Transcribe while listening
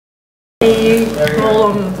Good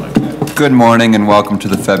morning and welcome to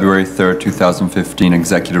the February 3rd, 2015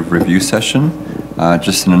 Executive Review Session.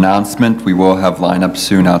 Just an announcement, we will have lineups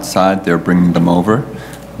soon outside. They're bringing them over.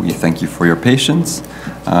 We thank you for your patience.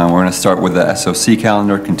 We're going to start with the SOC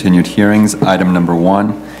calendar, continued hearings. Item number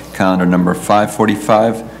 1, calendar number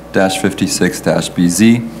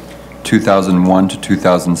 545-56-BZ, 2001 to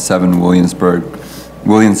 2007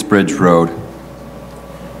 Williamsbridge Road.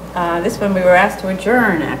 This one we were asked to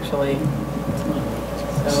adjourn, actually.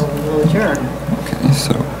 So we will adjourn. Okay,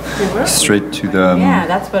 so straight to the... Yeah,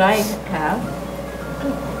 that's what I have.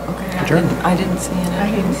 Okay, Adjourn. I didn't see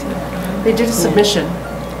it. They did a submission.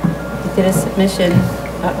 They did a submission.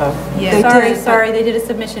 Uh-oh. Yeah. Sorry, they did a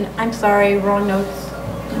submission. I'm sorry, wrong notes.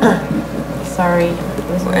 Sorry.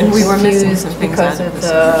 And we were missing some things because of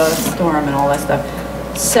the storm and all that stuff.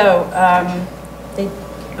 So, They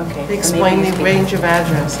explained the range of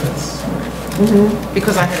addresses.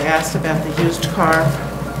 Because I had asked about the used car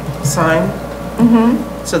sign.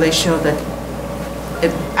 So they showed that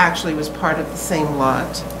it actually was part of the same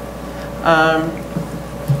lot.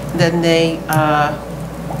 Then they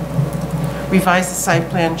revised the site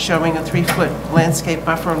plan showing a 3-foot landscape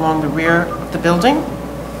buffer along the rear of the building.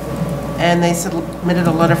 And they submitted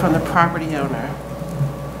a letter from the property owner.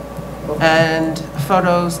 And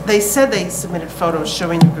photos, they said they submitted photos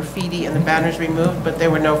showing the graffiti and the banners removed, but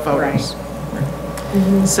there were no photos.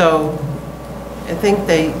 So I think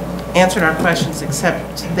they answered our questions,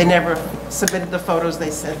 except they never submitted the photos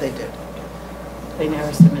they said they did. They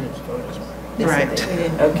never submitted photos. Right. Okay,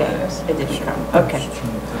 they didn't come. Okay.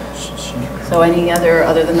 So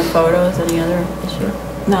other than the photos, any other issue?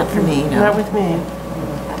 Not for me, no. Not with me.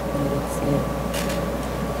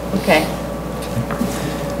 Okay.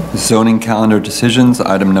 Zoning calendar decisions,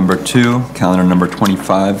 item number 2, calendar number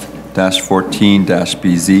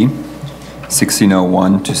 25-14-BZ,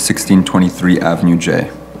 1601 to 1623 Avenue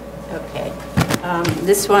J. Okay.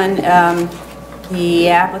 This one, the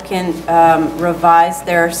applicant revised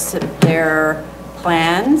their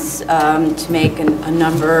plans to make a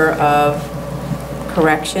number of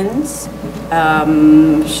corrections,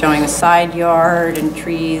 showing a side yard and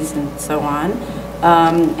trees and so on.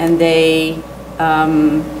 And they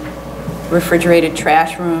refrigerated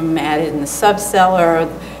trash room added in the subcellar,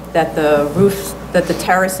 that the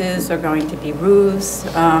terraces are going to be roofs,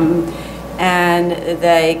 and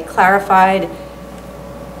they clarified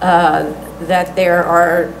that there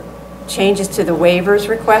are changes to the waivers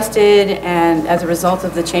requested, and as a result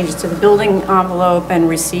of the changes to the building envelope, and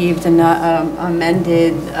received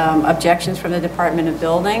amended objections from the Department of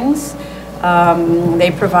Buildings. They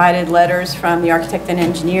provided letters from the architect and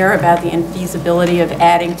engineer about the infeasibility of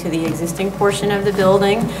adding to the existing portion of the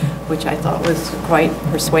building, which I thought was quite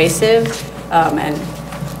persuasive and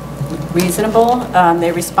reasonable.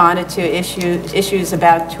 They responded to issues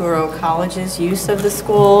about Touro College's use of the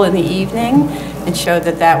school in the evening, and showed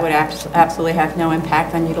that that would absolutely have no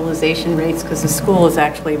impact on utilization rates, because the school is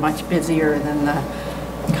actually much busier than the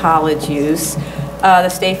college use. The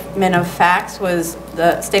statement of facts was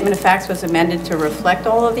amended to reflect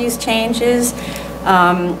all of these changes,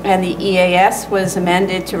 and the EAS was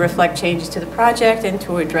amended to reflect changes to the project and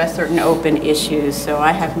to address certain open issues. So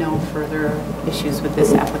I have no further issues with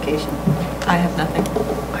this application. I have nothing.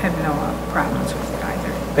 I have no problems with it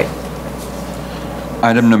either. Great.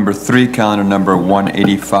 Item number 3, calendar number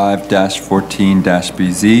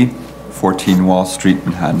 185-14-BZ, 14 Wall Street,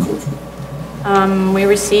 Manhattan. We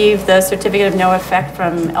received the certificate of no effect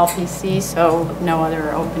from LPC, so no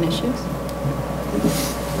other open issues.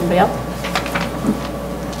 Anybody else?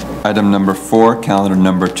 Item number 4, calendar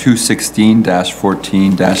number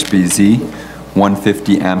 216-14-BZ,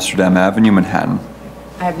 150 Amsterdam Avenue, Manhattan.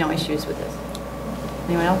 I have no issues with this.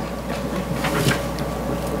 Anyone else?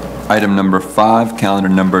 Item number 5, calendar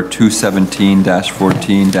number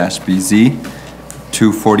 217-14-BZ,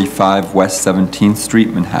 245 West 17th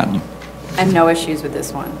Street, Manhattan. I have no issues with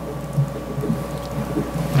this one.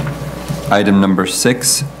 Item number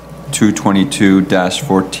 6,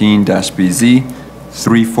 222-14-BZ,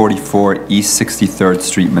 344 East 63rd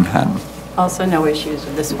Street, Manhattan. Also no issues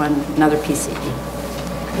with this one, another PCP.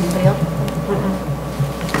 Anybody else?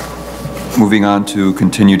 Moving on to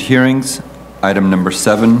continued hearings. Item number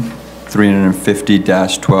 7,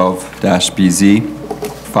 350-12-BZ,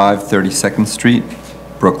 532nd Street,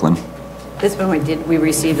 Brooklyn. This one we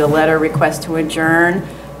received a letter request to adjourn.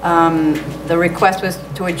 The request was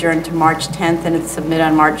to adjourn to March 10th, and it's submitted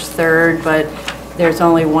on March 3rd, but there's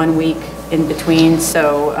only 1 week in between,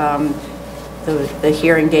 so the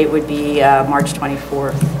hearing date would be March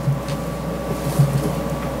 24th.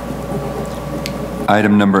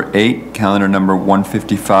 Item number 8, calendar number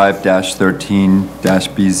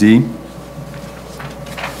 155-13-BZ,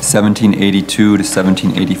 1782 to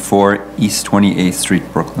 1784 East 28th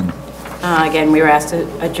Street, Brooklyn. Again, we were asked to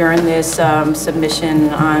adjourn this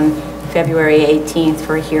submission on February 18th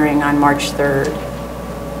for a hearing on March 3rd.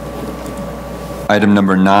 Item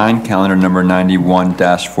number 9, calendar number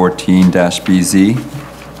 91-14-BZ,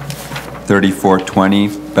 3420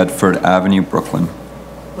 Bedford Avenue, Brooklyn.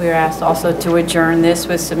 We were asked also to adjourn this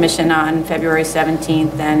with submission on February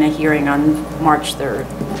 17th and a hearing on March 3rd.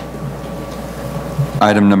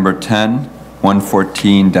 Item number 10,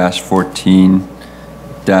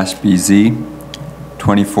 114-14-BZ,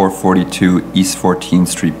 2442 East 14th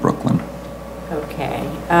Street, Brooklyn. Okay.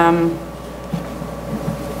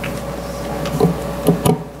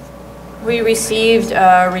 We received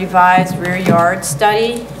a revised rear yard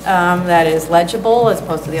study that is legible as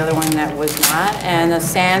opposed to the other one that was not, and a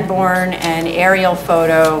Sanborn and aerial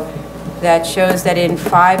photo that shows that in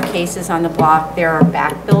 5 cases on the block there are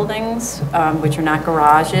back buildings, which are not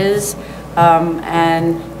garages,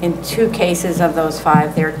 and in 2 cases of those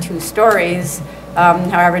 5 there are 2 stories.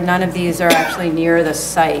 However, none of these are actually near the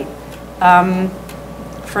site.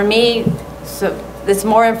 For me, there's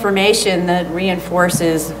more information that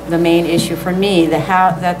reinforces the main issue for me,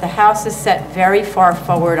 that the house is set very far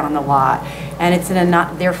forward on the lot, and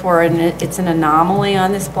therefore it's an anomaly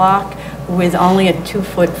on this block with only a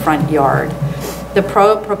 2-foot front yard. The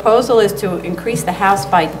proposal is to increase the house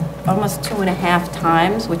by almost 2.5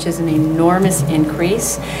 times, which is an enormous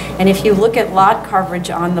increase. And if you look at lot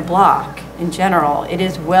coverage on the block in general, it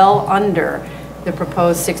is well under the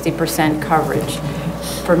proposed 60% coverage.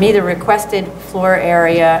 For me, the requested floor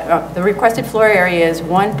area is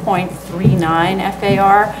 1.39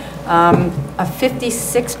 FAR, a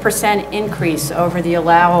 56% increase over the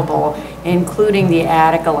allowable, including the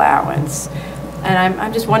attic allowance. And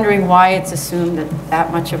I'm just wondering why it's assumed that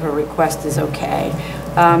much of a request is okay.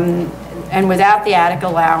 And without the attic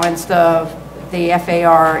allowance, the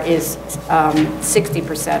FAR is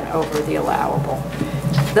 60% over the allowable.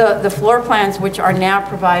 The floor plans, which are now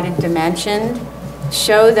provided dimensioned,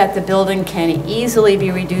 show that the building can easily be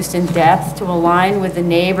reduced in depth to align with the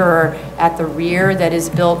neighbor at the rear that is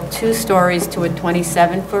built 2 stories to a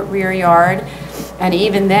 27-foot rear yard. And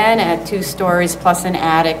even then, at 2 stories plus an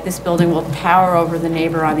attic, this building will tower over the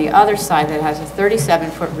neighbor on the other side that has a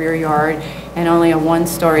 37-foot rear yard and only a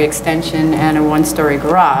 1-story extension and a 1-story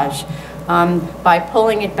garage. By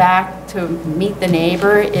pulling it back to meet the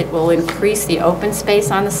neighbor, it will increase the open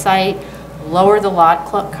space on the site, lower the lot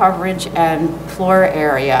coverage and floor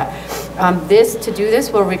area. To do this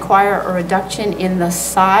will require a reduction in the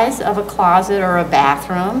size of a closet or a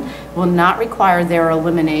bathroom, will not require their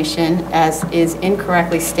elimination as is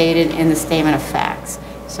incorrectly stated in the statement of facts.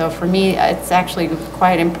 So for me, it's actually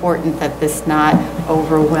quite important that this not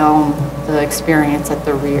overwhelm the experience at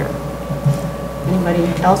the rear. Anybody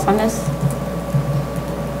else on this?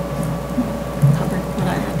 Covered what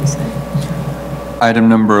I had to say. Item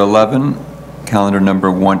number 11, calendar number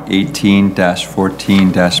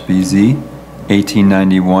 118-14-BZ,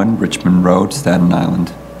 1891 Richmond Road, Staten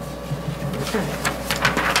Island.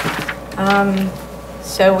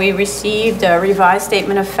 So we received a revised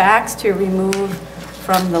statement of facts to remove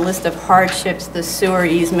from the list of hardships the sewer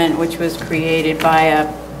easement, which was created by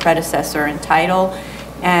a predecessor in title,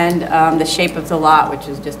 and the shape of the lot, which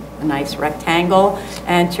is just a nice rectangle,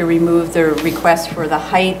 and to remove the request for the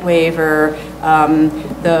height waiver.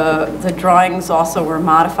 The drawings also were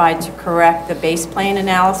modified to correct the base plane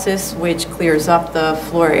analysis, which clears up the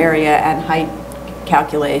floor area and height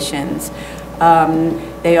calculations.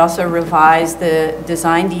 They also revised the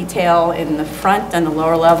design detail in the front and the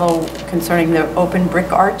lower level concerning the open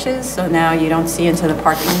brick arches, so now you don't see into the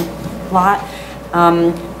parking lot.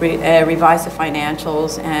 Revise the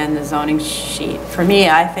financials and the zoning sheet. For me,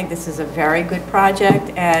 I think this is a very good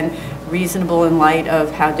project and reasonable in light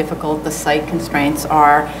of how difficult the site constraints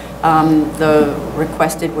are. The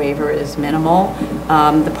requested waiver is minimal.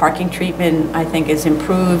 The parking treatment, I think, is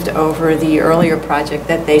improved over the earlier project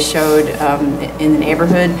that they showed in the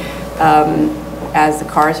neighborhood, as the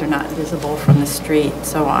cars are not visible from the street.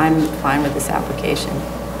 So I'm fine with this application.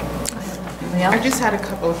 I just had a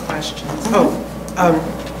couple of questions.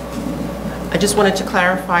 I just wanted to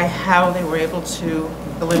clarify how they were able to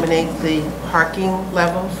eliminate the parking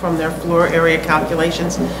level from their floor area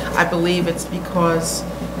calculations. I believe it's because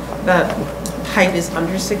the height is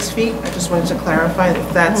under 6 feet. I just wanted to clarify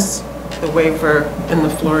that that's the waiver in the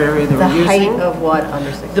floor area they were using. The height of what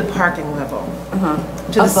under 6 feet? The parking level.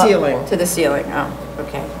 To the ceiling. To the ceiling, oh,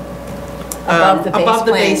 okay. Above the base above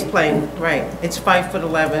the plane. base plane, right. It's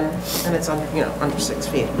 5'11", and it's under 6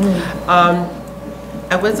 feet.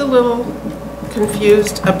 I was a little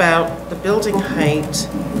confused about the building height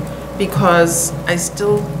because I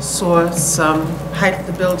still saw some height of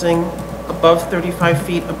the building above 35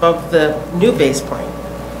 feet above the new base plane.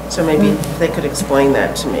 So maybe they could explain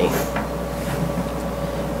that to me.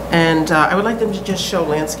 And I would like them to just show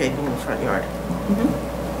landscaping in the front yard.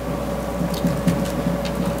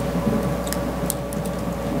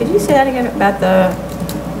 Could you say that again about the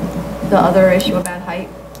other issue about height?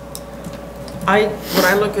 When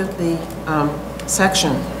I look at the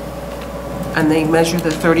section and they measure the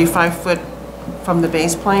 35-foot from the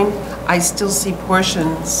base plane, I still see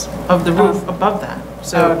portions of the roof above that.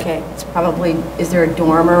 So Okay, it's probably, is there a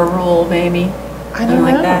dormer rule maybe? I don't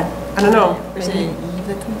Like know. that? I don't know. Is it an E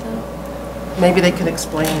that comes out? Maybe they can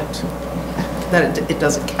explain it, that it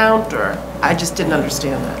doesn't count, or I just didn't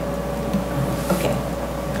understand that. Okay.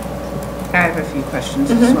 I have a few questions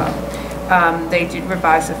as well. They did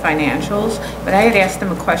revise the financials, but I had asked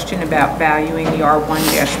them a question about valuing the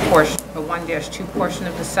R1-2 portion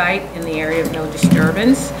of the site in the area of no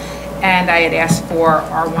disturbance. And I had asked for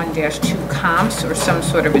R1-2 comps or some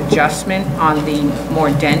sort of adjustment on the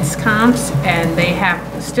more dense comps. And they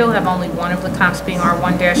still have only one of the comps being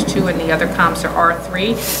R1-2 and the other comps are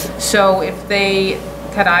R3. So if they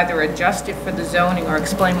could either adjust it for the zoning or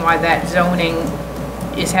explain why that zoning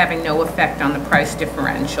is having no effect on the price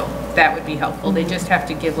differential, that would be helpful. They just have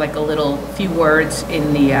to give like a few words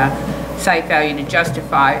in the site value to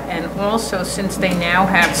justify. And also, since they now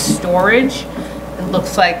have storage, it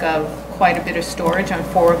looks like quite a bit of storage on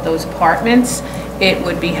 4 of those apartments, it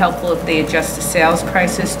would be helpful if they adjust the sales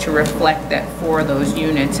prices to reflect that 4 of those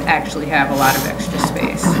units actually have a lot of extra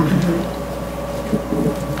space.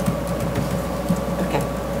 Okay.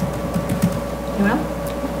 Anyone else?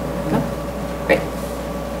 No? Great.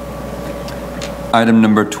 Item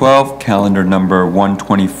number 12, calendar number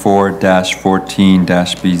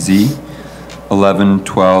 124-14-BZ,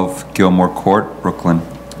 1112 Gilmore Court, Brooklyn.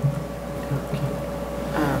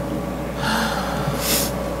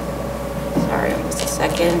 Sorry, just a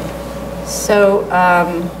second. So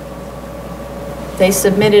they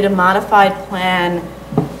submitted a modified plan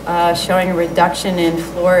showing a reduction in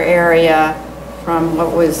floor area from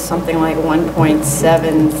what was something like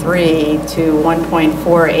 1.73 to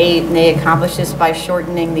 1.48, and they accomplished this by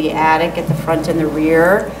shortening the attic at the front and the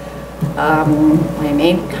rear. My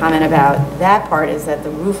main comment about that part is that the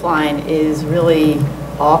roof line is really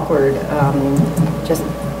awkward. Just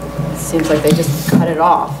seems like they just cut it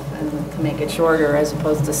off and to make it shorter, as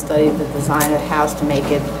opposed to study the design of the house to make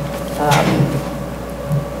it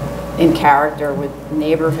in character with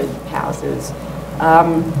neighborhood houses.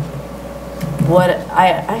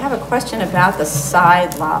 I have a question about the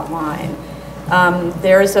side lot line.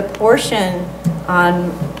 There is a portion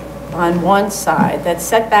on one side that's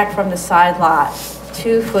set back from the side lot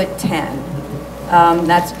 2'10".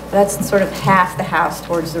 That's sort of half the house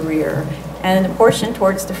towards the rear, and the portion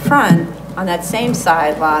towards the front on that same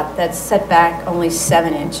side lot that's set back only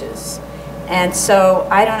 7 inches. And so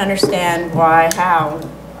I don't understand how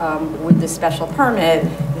with the special permit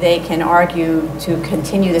they can argue to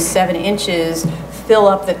continue the 7 inches, fill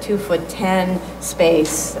up the 2'10"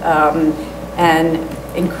 space, and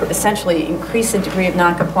essentially increase the degree of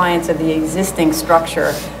noncompliance of the existing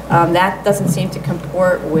structure. That doesn't seem to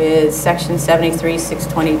comport with section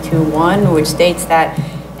 73-622-1, which states that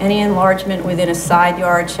any enlargement within a side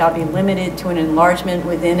yard shall be limited to an enlargement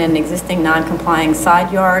within an existing non-complying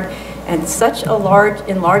side yard, and such a large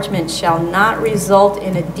enlargement shall not result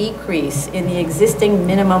in a decrease in the existing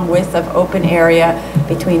minimum width of open area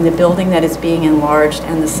between the building that is being enlarged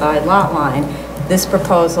and the side lot line. This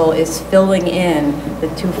proposal is filling in the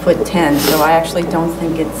 2'10", so I actually don't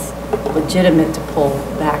think it's legitimate to pull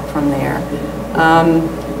back from there.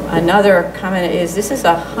 Another comment is this is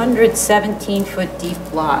a 117-foot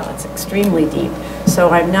deep lot. It's extremely deep. So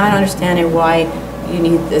I'm not understanding why you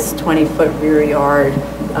need this 20-foot rear yard.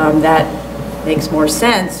 That makes more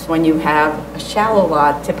sense when you have a shallow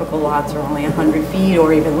lot. Typical lots are only 100 feet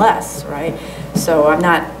or even less, right? So I'm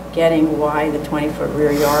not getting why the 20-foot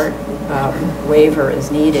rear yard waiver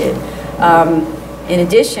is needed. In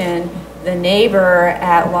addition, the neighbor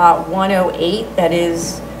at lot 108 that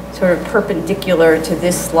is sort of perpendicular to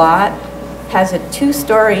this lot has a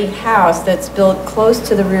 2-story house that's built close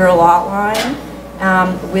to the rear lot line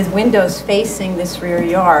with windows facing this rear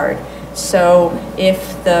yard. So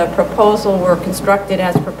if the proposal were constructed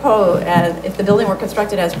as proposed, if the building were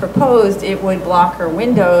constructed as proposed, it would block her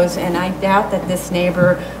windows, and I doubt that this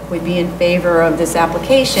neighbor would be in favor of this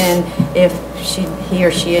application if he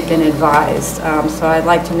or she had been advised. So I'd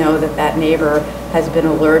like to know that that neighbor has been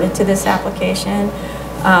alerted to this application.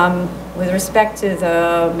 With respect to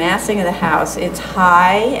the massing of the house, it's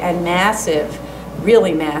high and massive,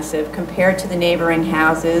 really massive, compared to the neighboring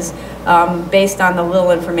houses, based on the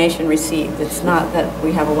little information received. It's not that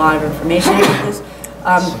we have a lot of information on this.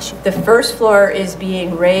 The first floor is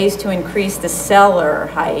being raised to increase the cellar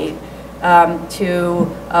height to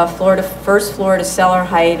first floor to cellar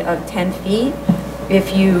height of 10 feet.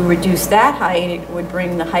 If you reduce that height, it would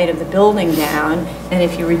bring the height of the building down. And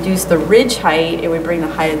if you reduce the ridge height, it would bring the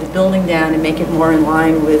height of the building down and make it more in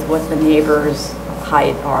line with what the neighbor's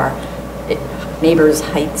heights are.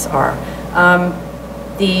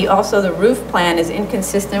 Also, the roof plan is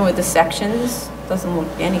inconsistent with the sections. Doesn't look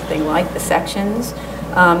anything like the sections.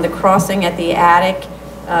 The crossing at the attic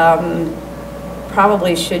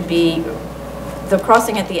probably should be. The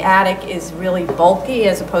crossing at the attic is really bulky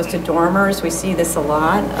as opposed to dormers. We see this a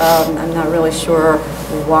lot. I'm not really sure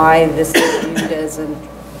why this is viewed as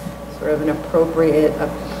sort of an appropriate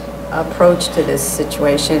approach to this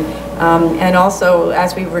situation. And also,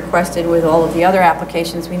 as we requested with all of the other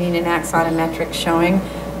applications, we need an axonometric showing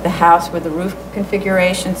the house with the roof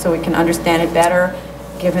configuration so we can understand it better,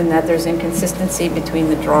 given that there's inconsistency between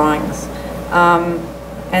the drawings.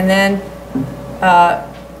 And then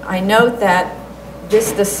I note that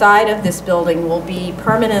the side of this building will be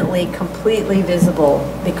permanently completely visible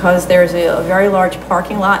because there's a very large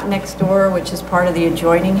parking lot next door, which is part of the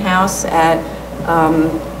adjoining house at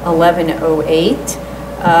 1108.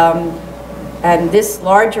 And this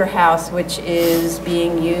larger house, which is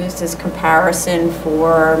being used as comparison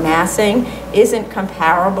for massing, isn't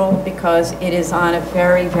comparable because it is on a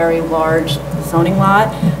very, very large zoning lot.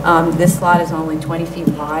 This lot is only 20 feet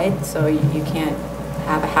wide, so you can't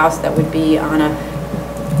have a house that would be on a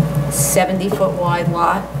 70-foot wide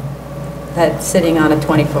lot that's sitting on a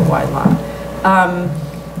 20-foot wide lot.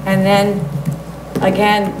 And then,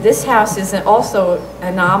 again, this house is also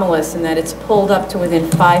anomalous in that it's pulled up to within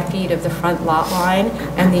 5 feet of the front lot line,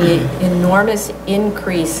 and the enormous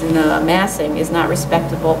increase in the massing is not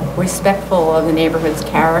respectful of the neighborhood's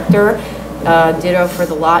character. Ditto for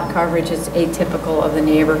the lot coverage is atypical of the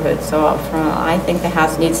neighborhood. So I think the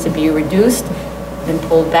house needs to be reduced and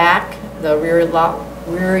pulled back, the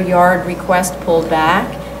rear yard request pulled back,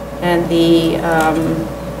 and the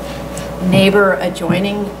neighbor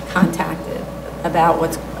adjoining contacted about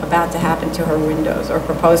what's about to happen to her windows or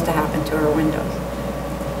proposed to happen to her windows.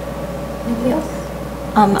 Anything else?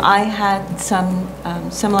 I had some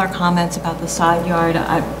similar comments about the side yard.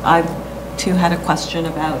 I too had a question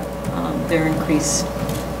about their increased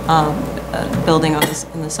building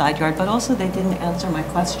in the side yard, but also they didn't answer my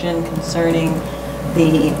question concerning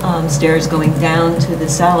the stairs going down to the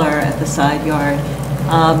cellar at the side yard,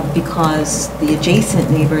 because the adjacent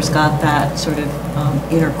neighbors got that sort of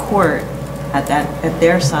inner court at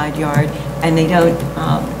their side yard, and they don't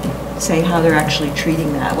say how they're actually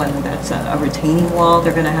treating that, whether that's a retaining wall.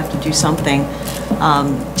 They're going to have to do something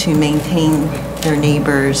to maintain their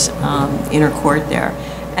neighbors' inner court there.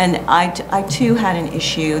 And I too had an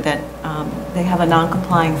issue that they have a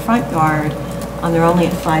non-complying front yard, and they're only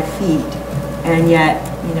at 5 feet. And yet,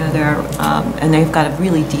 you know, and they've got a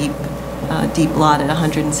really deep lot at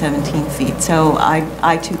 117 feet. So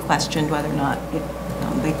I too questioned whether or not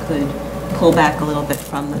they could pull back a little bit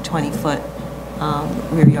from the 20-foot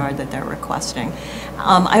rear yard that they're requesting.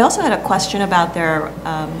 I also had a question about their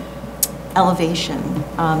elevation,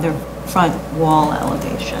 their front wall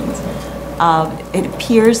elevations. It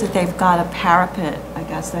appears that they've got a parapet, I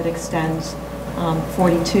guess, that extends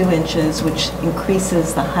 42 inches, which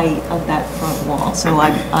increases the height of that front wall. So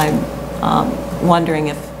I'm wondering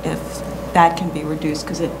if that can be reduced,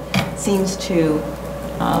 because it seems to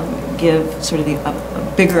give sort of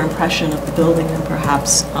a bigger impression of the building than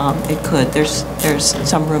perhaps it could. There's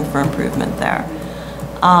some room for improvement there.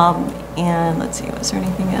 And let's see, was there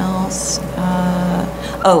anything else?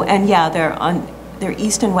 Oh, and yeah, their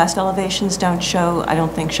east and west elevations don't show, I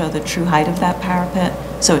don't think, show the true height of that parapet.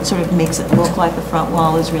 So it sort of makes it look like the front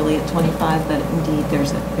wall is really at 25, but indeed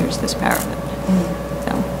there's this parapet.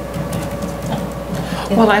 So.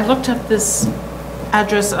 Well, I looked up this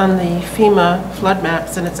address on the FEMA flood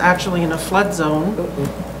maps, and it's actually in a flood zone,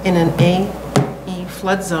 in an AE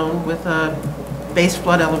flood zone with a base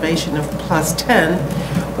flood elevation of +10,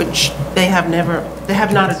 which they have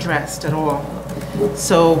not addressed at all.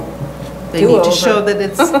 So They need to Do-over. show that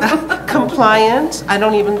it's compliant. I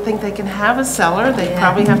don't even think they can have a cellar. They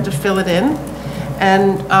probably have to fill it in.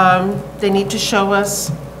 And they need to show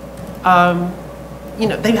us,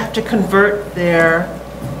 they have to convert their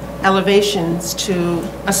elevations to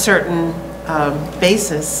a certain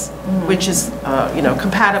basis, which is,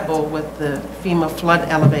 compatible with the FEMA flood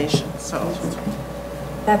elevation, so.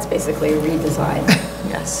 That's basically a redesign.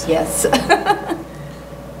 Yes. Yes.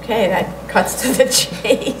 Okay, that cuts to the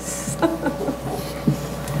chase.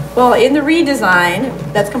 Well, in the redesign,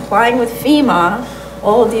 that's complying with FEMA,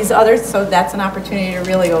 all of these others, so that's an opportunity to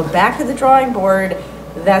really go back to the drawing board.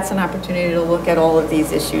 That's an opportunity to look at all of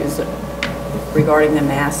these issues regarding the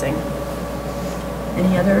massing.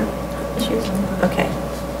 Any other issues? Okay.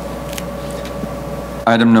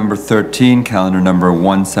 Item number 13, calendar number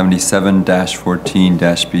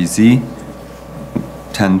 177-14-BZ,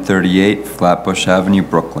 1038 Flatbush Avenue,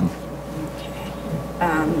 Brooklyn.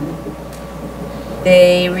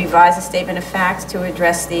 They revised a statement of facts to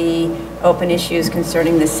address the open issues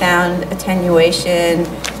concerning the sound attenuation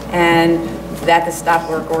and that the stop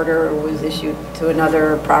work order was issued to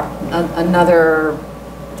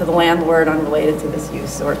to the landlord unrelated to this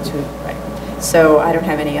use or to, right. So I don't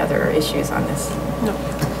have any other issues on this. No.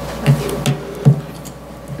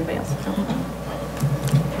 Anybody else? No?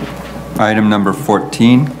 Item number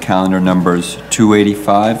 14, calendar numbers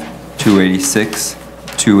 285, 286,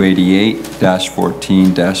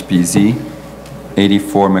 288-14-BZ,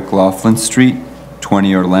 84 McLaughlin Street,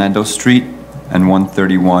 20 Orlando Street, and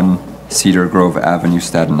 131 Cedar Grove Avenue,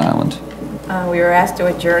 Staten Island. We were asked to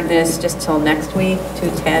adjourn this just till next week,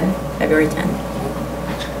 February 10th.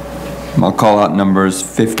 I'll call out numbers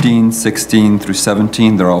 15, 16 through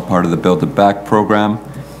 17. They're all part of the Build It Back program.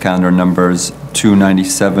 Calendar numbers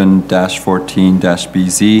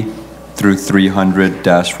 297-14-BZ through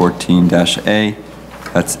 300-14-A.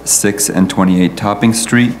 That's 6 and 28 Topping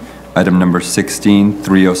Street. Item number 16,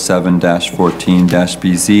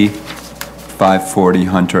 307-14-BZ, 540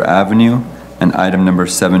 Hunter Avenue. And item number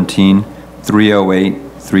 17, 308,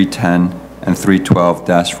 310, and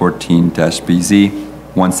 312-14-BZ,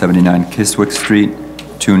 179 Kiswick Street,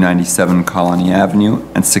 297 Colony Avenue,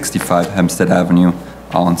 and 65 Hempstead Avenue,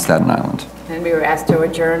 all in Staten Island. And we were asked to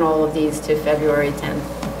adjourn all of these to February 10th.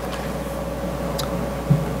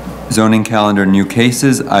 Zoning calendar new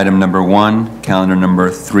cases, item number 1, calendar number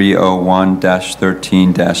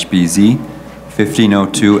 301-13-BZ,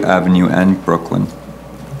 1502 Avenue N, Brooklyn.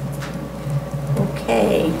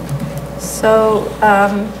 Okay, so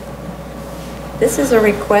this is a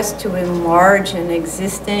request to enlarge an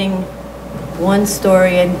existing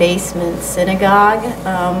one-story and basement synagogue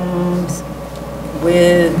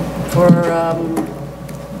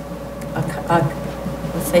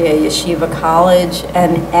let's say a yeshiva college,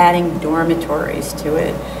 and adding dormitories to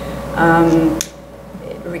it.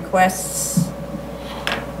 It requests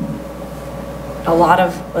a lot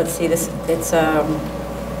of,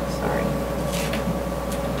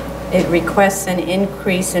 it requests an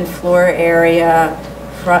increase in floor area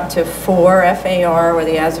to 4 FAR, where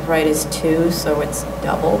the as of right is 2, so it's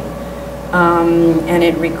double. And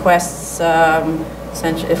it requests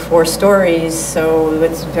essentially 4 stories, so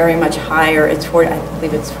it's very much higher. I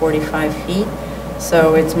believe it's 45 feet,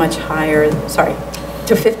 so it's much higher,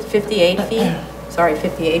 to 58 feet,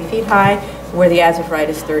 58 feet high, where the as of right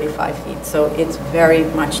is 35 feet. So it's very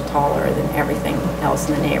much taller than everything else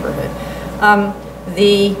in the neighborhood.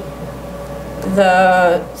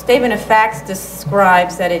 The statement of facts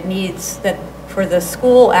describes that for the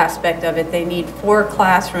school aspect of it, they need 4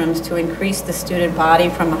 classrooms to increase the student body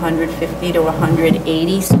from 150 to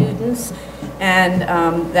 180 students, and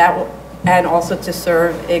and also to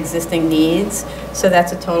serve existing needs. So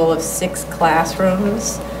that's a total of 6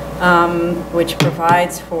 classrooms, which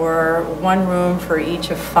provides for 1 room for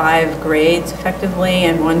each of 5 grades effectively,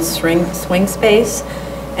 and 1 swing space,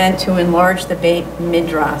 and to enlarge the Beit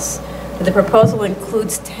Midrash. The proposal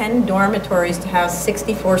includes 10 dormitories to house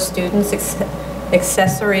 64 students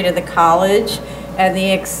accessory to the college, and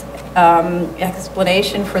the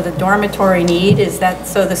explanation for the dormitory need is that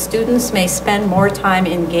so the students may spend more time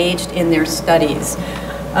engaged in their studies.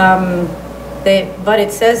 But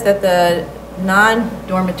it says that the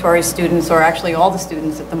non-dormitory students, or actually all the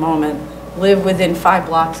students at the moment, live within 5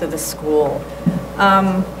 blocks of the school.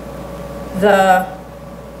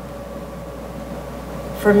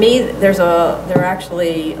 For me, there are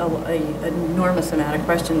actually an enormous amount of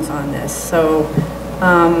questions on this. So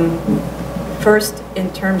first,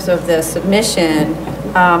 in terms of the submission,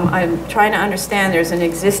 I'm trying to understand there's an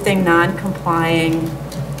existing non-complying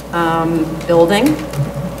building,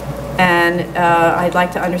 And I'd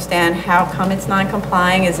like to understand how come it's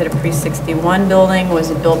non-complying. Is it a pre-61 building? Was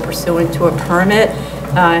it built pursuant to a permit?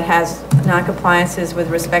 It has non-compliances with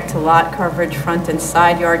respect to lot coverage, front and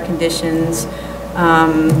side yard conditions.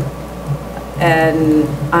 And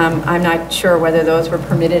I'm not sure whether those were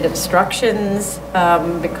permitted obstructions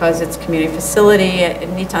because it's a community facility. I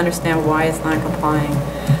need to understand why it's not complying.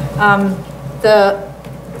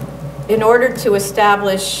 In order to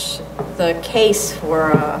establish the case for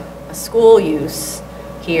a school use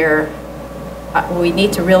here, we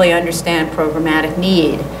need to really understand programmatic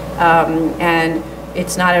need. And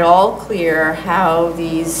it's not at all clear how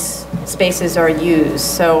these spaces are used.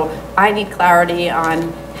 So I need clarity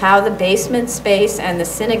on how the basement space and the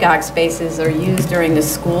synagogue spaces are used during the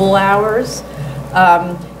school hours.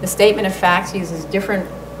 The statement of facts uses different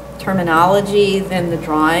terminology than the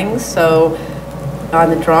drawings. So on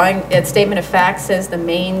the drawing, statement of facts says the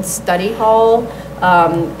main study hall,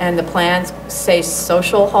 and the plans say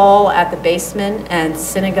social hall at the basement and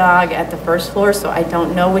synagogue at the first floor, so I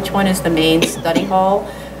don't know which one is the main study hall.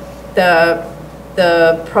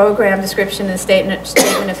 The program description and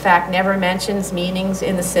statement of fact never mentions meetings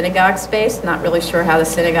in the synagogue space. Not really sure how the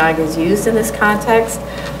synagogue is used in this context.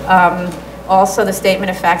 Also, the statement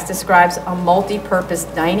of facts describes a multi-purpose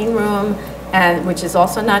dining room, and which is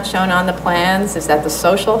also not shown on the plans. Is that the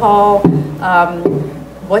social hall?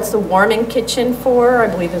 What's the warming kitchen for? I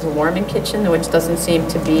believe there's a warming kitchen, which doesn't seem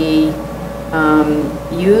to be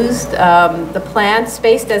used. The planned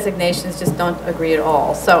space designations just don't agree at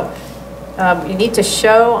all. So you need to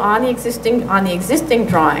show on the existing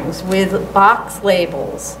drawings with box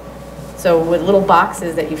labels, so with little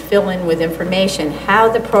boxes that you fill in with information, how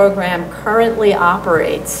the program currently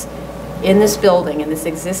operates in this building, in this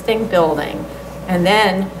existing building, and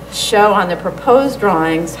then show on the proposed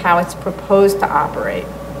drawings how it's proposed to operate.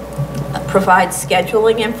 Provide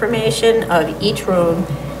scheduling information of each room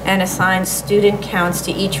and assign student counts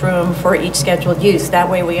to each room for each scheduled use. That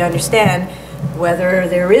way we understand whether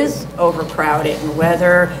there is overcrowding,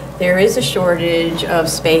 whether there is a shortage of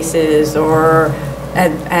spaces,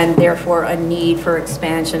 and therefore a need for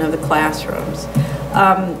expansion of the classrooms.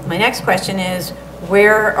 My next question is,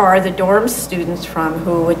 where are the dorm students from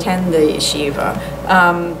who attend the yeshiva?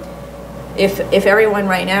 If everyone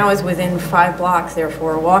right now is within 5 blocks,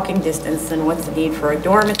 therefore a walking distance, then what's the need for a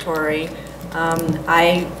dormitory?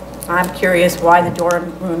 I'm curious why the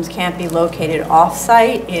dorm rooms can't be located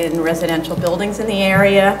off-site in residential buildings in the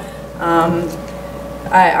area.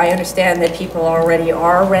 I understand that people already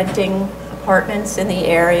are renting apartments in the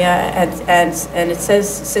area, and it says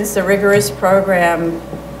since the rigorous program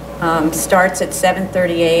starts at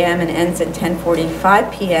 7:30 a.m. and ends at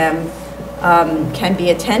 10:45 p.m., can be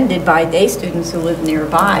attended by day students who live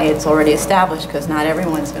nearby. It's already established because not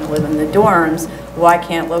everyone's going to live in the dorms. Why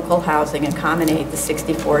can't local housing accommodate the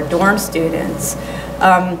 64 dorm students?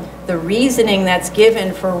 The reasoning that's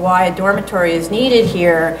given for why a dormitory is needed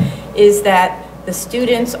here is that the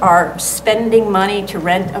students are spending money to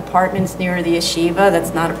rent apartments near the yeshiva.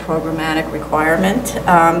 That's not a programmatic requirement.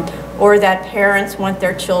 Or that parents want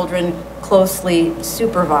their children closely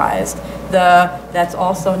supervised. That's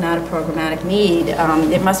also not a programmatic need.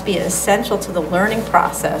 It must be essential to the learning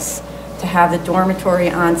process to have the dormitory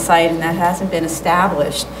on site, and that hasn't been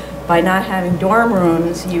established. By not having dorm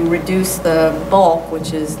rooms, you reduce the bulk,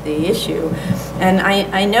 which is the issue. And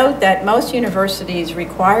I note that most universities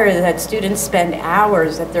require that students spend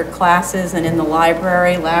hours at their classes and in the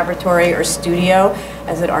library, laboratory, or studio.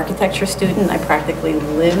 As an architecture student, I practically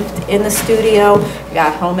lived in the studio.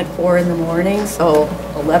 Got home at 4 in the morning, so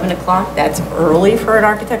 11 o'clock, that's early for an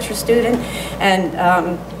architecture student.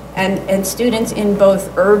 And students in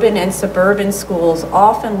both urban and suburban schools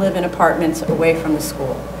often live in apartments away from the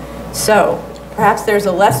school. So perhaps there's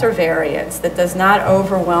a lesser variance that does not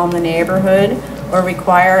overwhelm the neighborhood or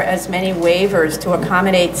require as many waivers to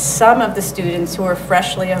accommodate some of the students who are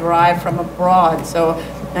freshly arrived from abroad. So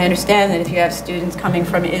I understand that if you have students coming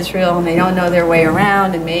from Israel and they don't know their way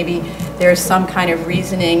around, and maybe there's some kind of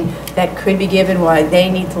reasoning that could be given why they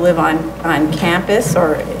need to live on campus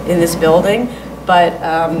or in this building, but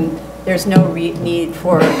there's no need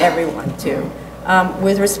for everyone to.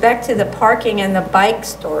 With respect to the parking and the bike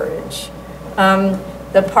storage,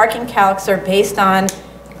 the parking calcs are based on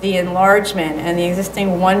the enlargement, and the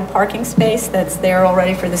existing 1 parking space that's there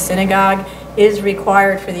already for the synagogue is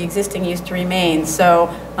required for the existing use to remain. So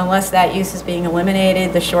unless that use is being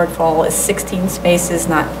eliminated, the shortfall is 16 spaces,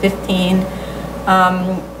 not 15.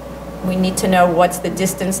 We need to know what's the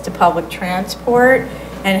distance to public transport,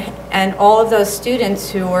 and all of those students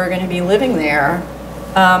who are going to be living there,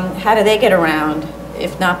 how do they get around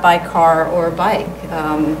if not by car or bike?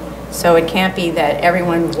 So it can't be that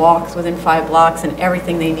everyone walks within 5 blocks and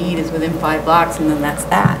everything they need is within 5 blocks and then that's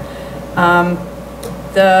that.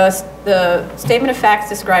 The statement of facts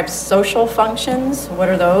describes social functions. What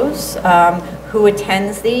are those? Who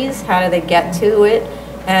attends these? How do they get to it?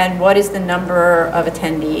 And what is the number of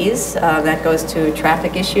attendees? That goes to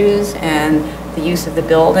traffic issues and the use of the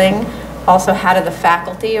building. Also, how do the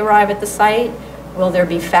faculty arrive at the site? Will there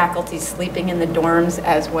be faculty sleeping in the dorms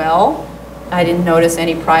as well? I didn't notice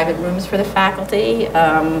any private rooms for the faculty.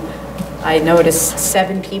 I noticed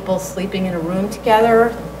 7 people sleeping in a room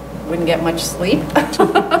together. Wouldn't get much sleep.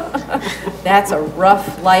 That's a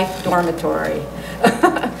rough life dormitory.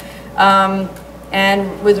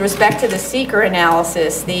 And with respect to the seeker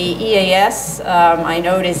analysis, the EAS, I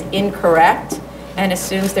note, is incorrect and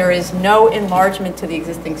assumes there is no enlargement to the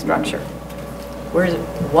existing structure. Where's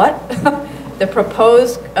what? The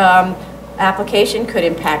proposed application could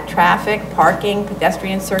impact traffic, parking,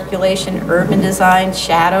 pedestrian circulation, urban design,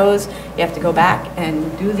 shadows. You have to go back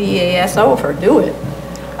and do the EAS over, do it.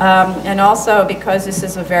 And also, because this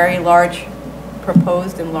is a very large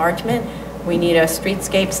proposed enlargement, we need a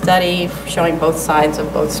streetscape study showing both sides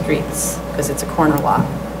of both streets, because it's a corner lot.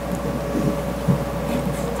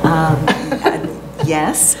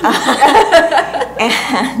 Yes.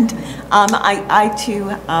 And I too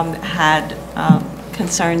had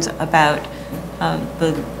concerns about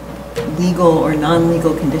the legal or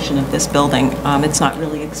non-legal condition of this building. It's not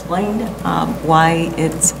really explained why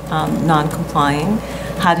it's non-complying.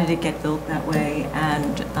 How did it get built that way?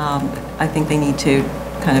 And I think they need to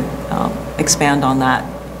kind of expand on that.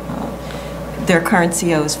 Their current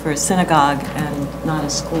CO is for a synagogue and not a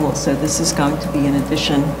school, so this is going to be an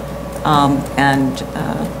addition.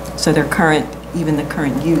 So their current, even the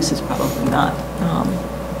current use is probably not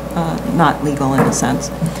legal in a sense.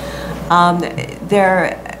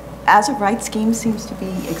 Their as-of-right scheme seems to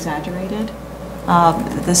be exaggerated.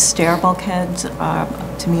 The stair bulkheads,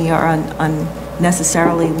 to me, are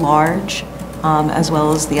unnecessarily large, as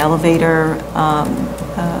well as the elevator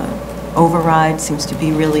override seems to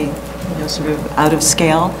be really, sort of out of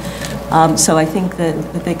scale. So I think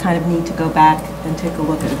that they kind of need to go back and take a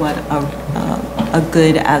look at what a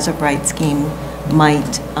good as-of-right scheme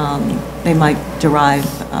might, they might derive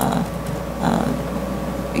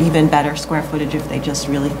even better square footage if they just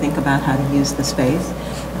really think about how to use the space.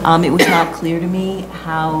 It was not clear to me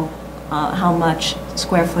how much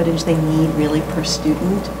square footage they need really per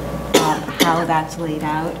student, how that's laid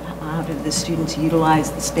out, how do the students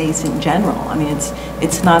utilize the space in general. I mean,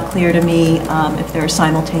 it's not clear to me if there are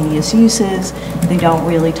simultaneous uses. They don't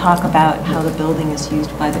really talk about how the building is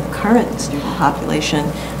used by the current student population,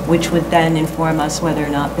 which would then inform us whether or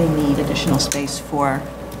not they need additional space for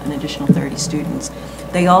an additional 30 students.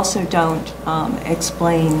 They also don't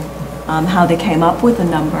explain how they came up with the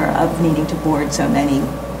number of needing to board so many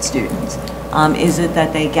students. Is it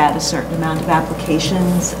that they get a certain amount of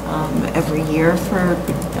applications every year for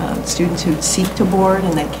students who seek to board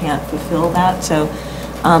and they can't fulfill that? So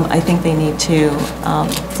I think they need to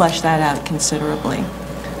flesh that out considerably.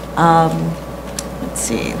 Let's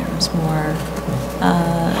see, there's more.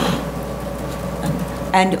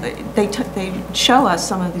 And they show us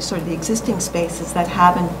some of the sort of the existing spaces that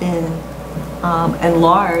haven't been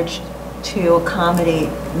enlarged to accommodate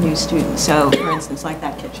new students. So, for instance, like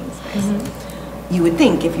that kitchen space. Mm-hmm. You would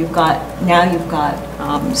think if you've got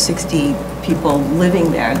 60 people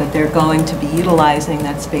living there, that they're going to be utilizing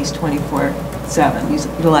that space 24/7,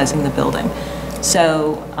 utilizing the building.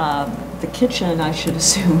 So the kitchen, I should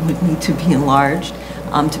assume, would need to be enlarged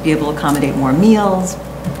to be able to accommodate more meals.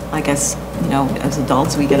 I guess, as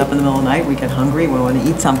adults, we get up in the middle of the night, we get hungry, we want to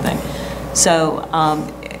eat something. So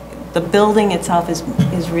the building itself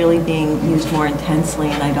is really being used more intensely,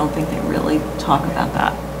 and I don't think they really talk about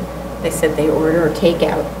that. They said they order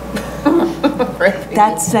takeout.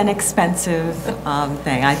 That's an expensive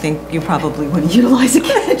thing. I think you probably would utilize a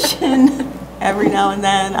kitchen every now and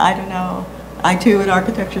then. I don't know. I too in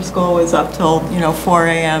architecture school was up till 4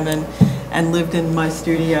 a.m. and lived in my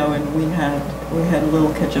studio, and we had a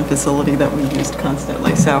little kitchen facility that we used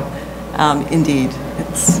constantly. So indeed,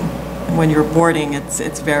 it's when you're boarding,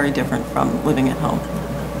 it's very different from living at home.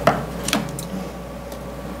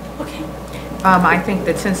 Okay. I think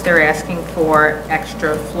that since they're asking for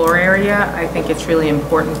extra floor area, I think it's really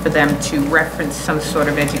important for them to reference some sort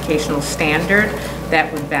of educational standard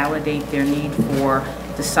that would validate their need for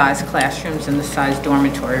the size classrooms and the size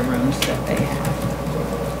dormitory rooms that they have.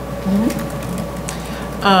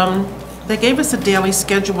 Mm-hmm. They gave us a daily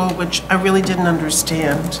schedule, which I really didn't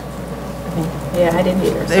understand. Yeah, I didn't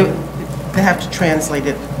either. They have to translate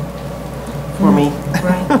it for me.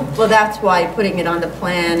 Right. Well, that's why putting it on the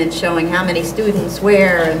plan and showing how many students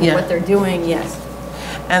where and Yeah. what they're doing, yes.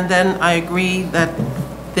 And then I agree that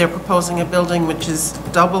they're proposing a building which is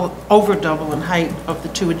over double in height of the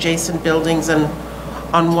two adjacent buildings, and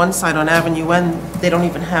on one side, on Avenue N, they don't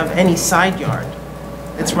even have any side yard.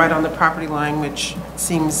 It's right on the property line, which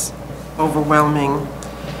seems overwhelming.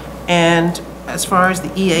 And as far as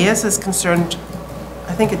the EAS is concerned,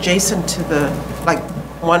 I think adjacent to the, like,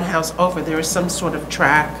 one house over, there is some sort of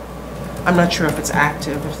track. I'm not sure if it's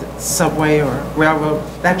active, if it's subway or railroad.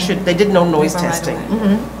 They did no noise River right testing.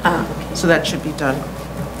 away. So that should be done.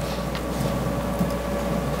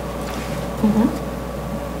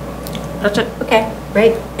 That's it. Okay,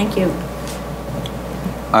 great, thank you.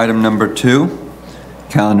 Item number 2,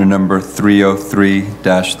 calendar number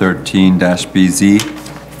 303-13-BZ,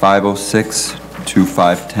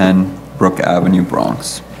 506-2510 Brook Avenue,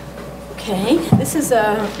 Bronx. Okay, this is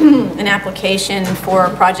an application for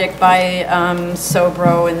a project by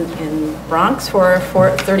Sobro in Bronx for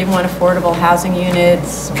 31 affordable housing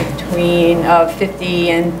units between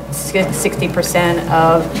 50 and 60%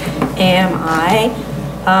 of AMI.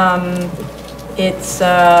 I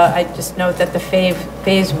just note that the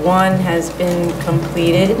phase 1 has been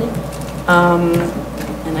completed,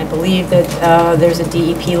 and I believe that there's a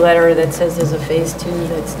DEP letter that says there's a phase 2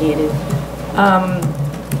 that's needed.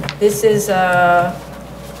 This is a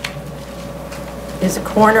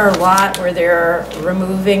corner lot where they're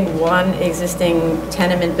removing one existing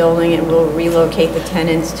tenement building and will relocate the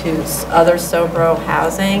tenants to other Sobro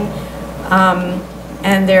housing.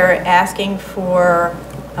 And they're asking for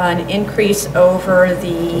an increase over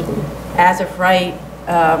the as-of-right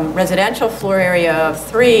residential floor area of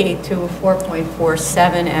 3 to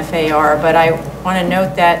 4.47 FAR. But I want to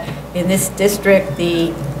note that in this district,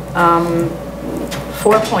 the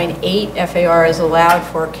 4.8 FAR is allowed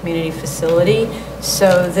for a community facility.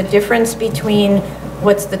 So the difference between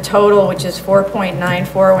what's the total, which is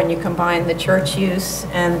 4.94 when you combine the church use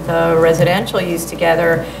and the residential use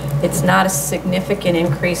together, it's not a significant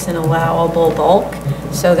increase in allowable bulk.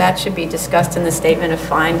 So that should be discussed in the statement of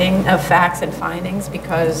facts and findings,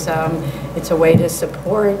 because it's a way to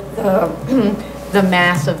support the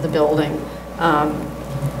mass of the building.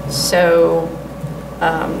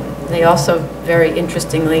 They also very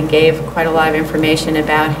interestingly gave quite a lot of information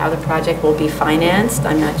about how the project will be financed.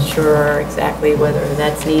 I'm not sure exactly whether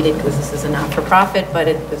that's needed because this is a not-for-profit, but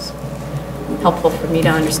it was helpful for me to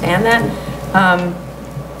understand that.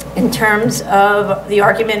 In terms of the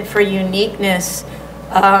argument for uniqueness,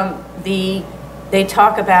 they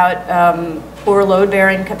talk about poor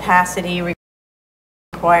load-bearing capacity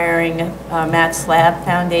requiring a mat slab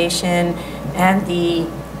foundation, and the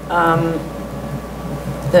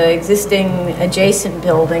existing adjacent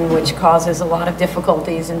building, which causes a lot of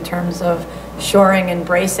difficulties in terms of shoring and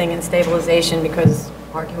bracing and stabilization, because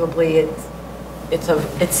arguably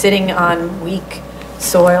it's sitting on weak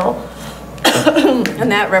soil, and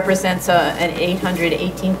that represents an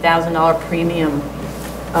 $818,000 premium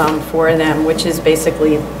for them, which is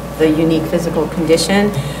basically the unique physical condition.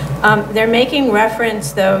 They're making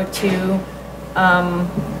reference, though, to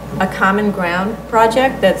a common ground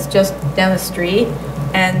project that's just down the street,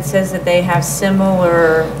 and says that they have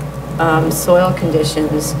similar soil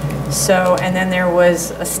conditions. So, and then there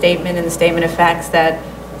was a statement in the statement of facts that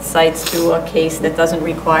cites to a case that doesn't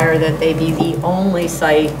require that they be the only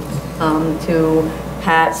site to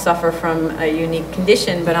suffer from a unique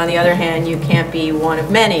condition, but on the other hand, you can't be one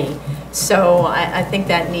of many. So I think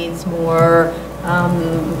that needs more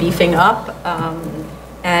beefing up,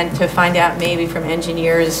 and to find out maybe from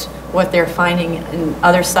engineers what they're finding in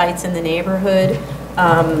other sites in the neighborhood.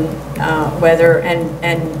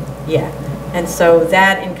 And so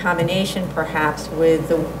that in combination perhaps with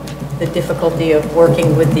the difficulty of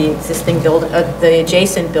working with the existing the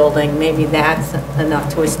adjacent building, maybe that's enough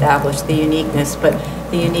to establish the uniqueness, but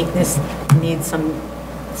the uniqueness needs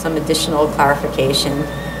some additional clarification.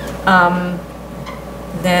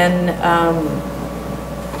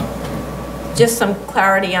 Just some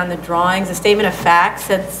clarity on the drawings. The statement of facts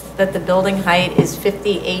says that the building height is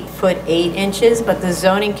 58 foot 8 inches, but the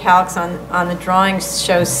zoning calcs on the drawings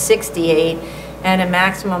shows 68 and a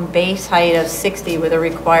maximum base height of 60 with a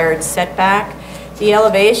required setback. The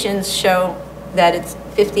elevations show that it's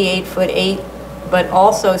 58 foot 8, but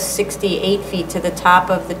also 68 feet to the top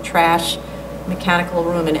of the trash mechanical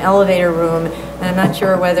room and elevator room. And I'm not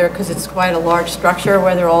sure whether, because it's quite a large structure,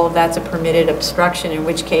 whether all of that's a permitted obstruction, in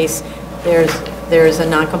which case there's a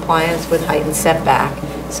non-compliance with height and setback.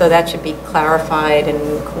 So that should be clarified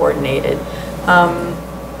and coordinated.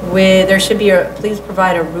 there should be please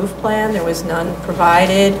provide a roof plan. There was none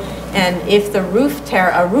provided. And if the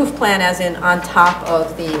a roof plan as in on top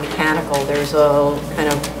of the mechanical, there's a kind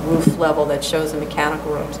of roof level that shows the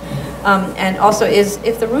mechanical rooms. And also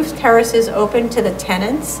if the roof terrace is open to the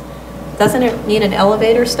tenants, doesn't it need an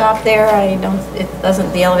elevator stop there?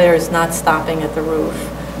 The elevator is not stopping at the roof.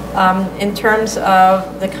 In terms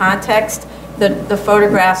of the context, the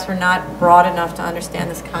photographs are not broad enough to understand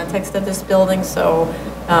this context of this building, so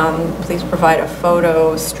please provide a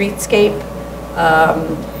photo streetscape.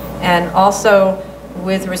 And also,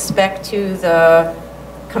 with respect to the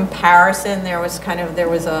comparison, there was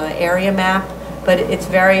an area map, but it's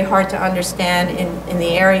very hard to understand in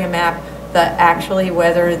the area map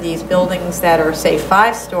whether these buildings that are, say,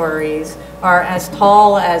 5 stories are as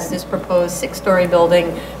tall as this proposed 6-story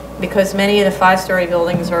building, because many of the 5-story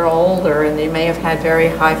buildings are older and they may have had very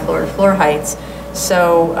high floor heights.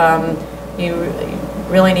 So you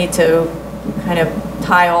really need to kind of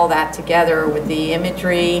tie all that together with the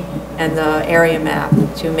imagery and the area map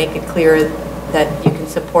to make it clear that you can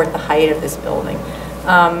support the height of this building.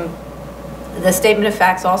 The statement of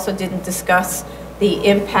facts also didn't discuss the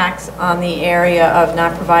impacts on the area of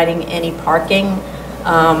not providing any parking,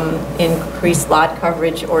 increased lot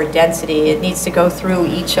coverage or density. It needs to go through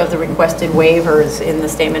each of the requested waivers in the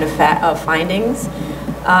statement of findings.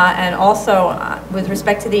 And also, with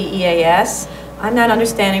respect to the EAS, I'm not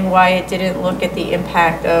understanding why it didn't look at the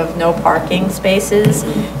impact of no parking spaces,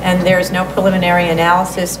 and there's no preliminary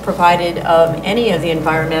analysis provided of any of the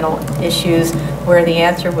environmental issues where the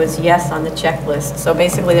answer was yes on the checklist. So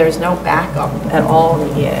basically there's no backup at all in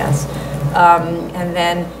the EAS. And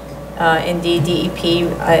then indeed DEP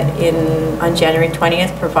on January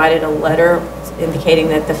 20th provided a letter indicating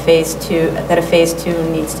that a phase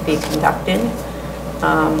two needs to be conducted.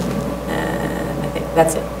 And I think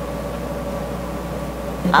that's it.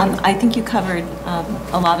 I think you covered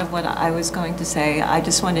a lot of what I was going to say. I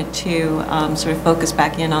just wanted to sort of focus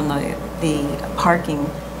back in on the parking.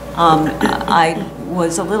 I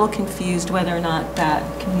was a little confused whether or not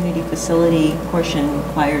that community facility portion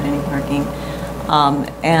required any parking.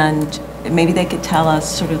 And maybe they could tell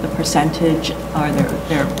us sort of the percentage or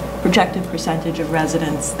their projected percentage of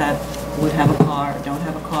residents that would have a car or don't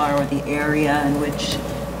have a car, or the area in which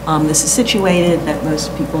this is situated, that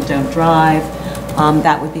most people don't drive.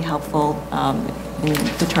 That would be helpful in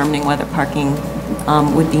determining whether parking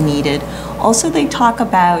would be needed. Also, they talk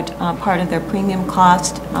about part of their premium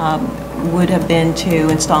cost would have been to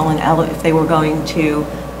install an elevator if they were going to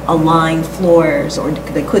align floors, or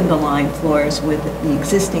they couldn't align floors with the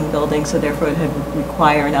existing building, so therefore it would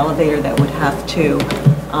require an elevator that would have to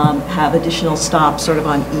have additional stops sort of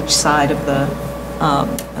on each side of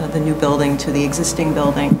the new building to the existing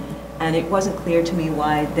building. And it wasn't clear to me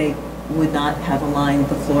why they would not have aligned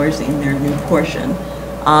the floors in their new portion.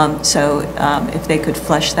 So if they could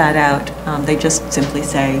flesh that out, they just simply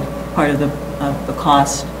say part of the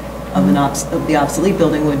cost of the obsolete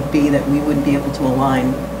building would be that we wouldn't be able to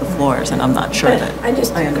align the floors, and I'm not sure that I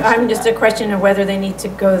understand. I'm just a question of whether they need to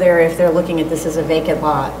go there if they're looking at this as a vacant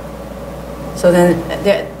lot. So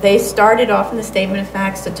then they started off in the statement of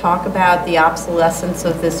facts to talk about the obsolescence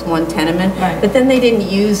of this one tenement, right, but then they didn't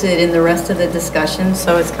use it in the rest of the discussion.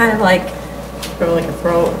 So it's kind of like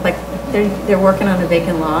they're working on a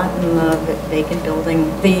vacant lot, and the vacant building,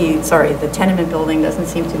 the tenement building doesn't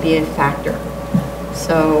seem to be a factor.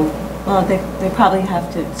 So, well, they probably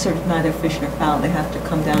have to sort of neither fish nor fowl. They have to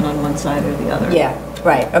come down on one side or the other. yeah,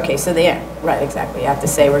 right. Okay, so right, exactly. You have to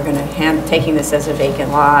say we're going to taking this as a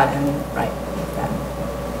vacant lot, and right.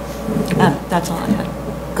 That's all I had.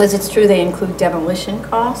 Because it's true they include demolition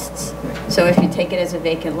costs. So if you take it as a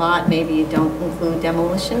vacant lot, maybe you don't include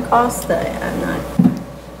demolition costs.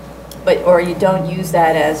 Or you don't use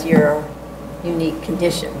that as your unique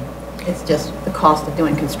condition. It's just the cost of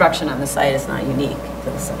doing construction on the site is not unique to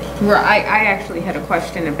the site. Well, I actually had a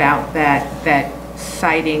question about that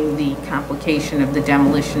citing the complication of the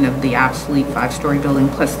demolition of the obsolete 5-story building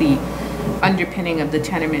plus the underpinning of the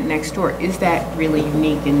tenement next door. Is that really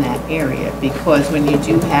unique in that area? Because when you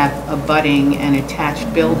do have abutting and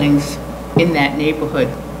attached buildings in that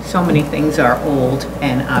neighborhood, so many things are old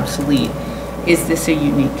and obsolete. Is this a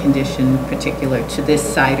unique condition particular to this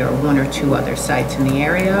site or one or two other sites in the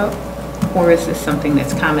area? Or is this something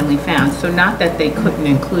that's commonly found? So not that they couldn't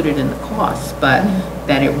include it in the costs, but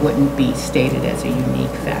that it wouldn't be stated as a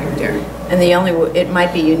unique factor. And it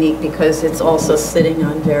might be unique because it's also sitting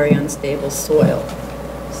on very unstable soil.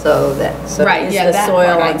 Right, is yeah, the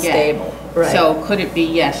soil unstable? Right. So could it be,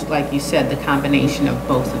 yes, like you said, the combination of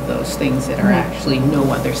both of those things that are actually no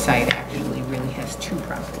other site actually really has two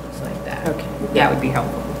properties like that? Okay. That would be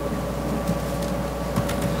helpful.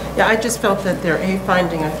 Yeah, I just felt that their A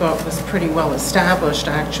finding, I thought, was pretty well established,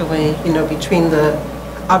 actually, you know, between the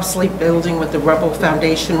obsolete building with the rubble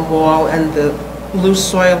foundation wall and the loose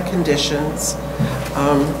soil conditions.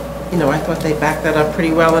 You know, I thought they backed that up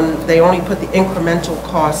pretty well, and they only put the incremental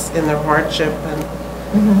costs in their hardship, and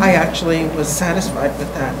I actually was satisfied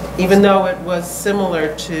with that, even though it was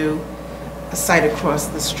similar to a site across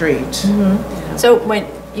the street. So when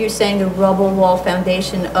you're saying the rubble wall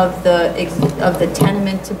foundation of the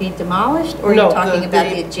tenement to be demolished, or No, you're talking about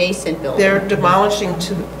the adjacent building? They're demolishing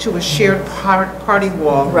to a shared party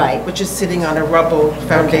wall, Right. which is sitting on a rubble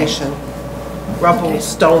foundation, rubble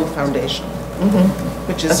stone foundation,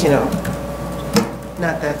 which is, you know,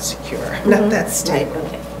 not that secure, not that Right, stable.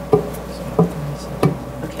 okay.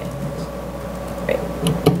 Okay. Great.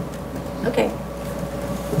 Okay.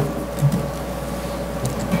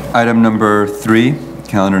 Item number 3,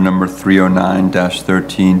 calendar number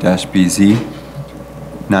 309-13-BZ,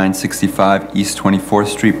 965 East 24th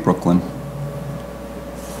Street, Brooklyn.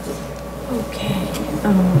 Okay.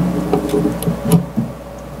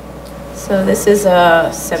 So this is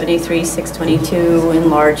a 73-622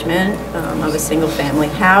 enlargement of a single-family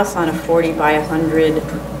house on a 40 by 100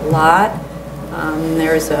 lot.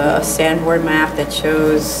 There's a sandboard map that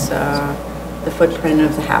shows the footprint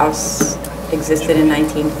of the house existed in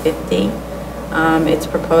 1950. It's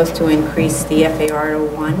proposed to increase the FAR to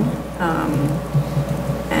 1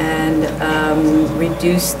 and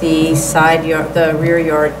reduce the side yard, the rear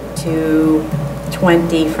yard to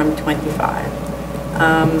 20 from 25.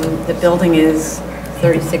 The building is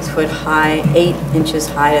 36 foot high, 8 inches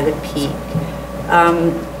high to the peak.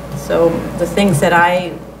 So the things that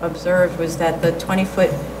I observed was that the 20-foot,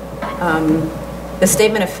 the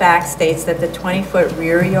statement of fact states that the 20-foot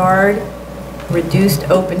rear yard reduced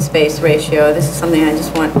open space ratio, this is something I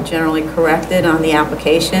just want generally corrected on the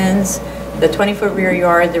applications. The 20-foot rear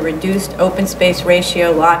yard, the reduced open space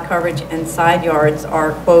ratio, lot coverage, and side yards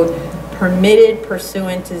are, quote, permitted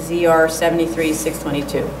pursuant to ZR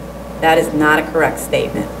 73-622. That is not a correct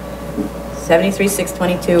statement.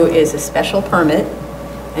 73-622 is a special permit,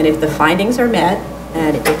 and if the findings are met,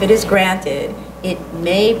 and if it is granted, it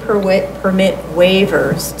may permit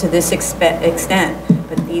waivers to this extent,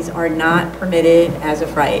 but these are not permitted as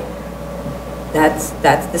of right.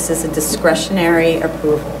 This is a discretionary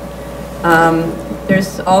approval.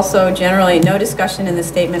 There's also generally no discussion in the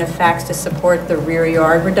statement of facts to support the rear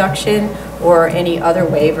yard reduction or any other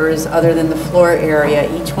waivers other than the floor area.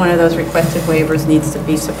 Each one of those requested waivers needs to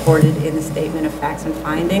be supported in the statement of facts and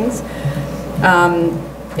findings.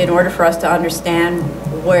 In order for us to understand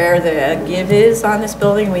where the give is on this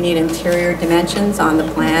building, we need interior dimensions on the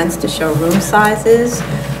plans to show room sizes.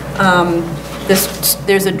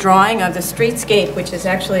 There's a drawing of the streetscape, which is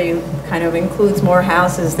actually kind of includes more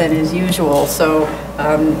houses than is usual, so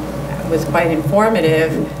it was quite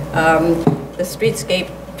informative. The streetscape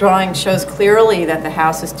drawing shows clearly that the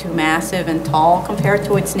house is too massive and tall compared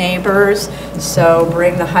to its neighbors, so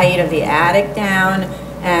bring the height of the attic down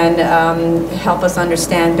and help us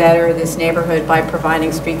understand better this neighborhood by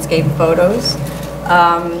providing streetscape photos,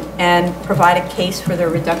 and provide a case for the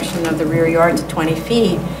reduction of the rear yard to 20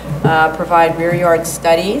 feet. Provide rear yard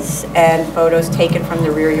studies and photos taken from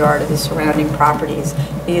the rear yard of the surrounding properties.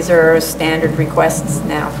 These are standard requests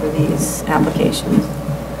now for these applications.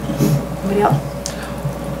 Anybody else?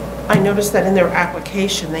 I noticed that in their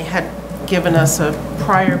application, they had given us a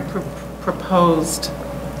prior proposed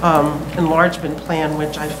enlargement plan,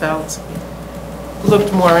 which I felt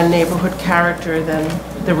looked more in neighborhood character than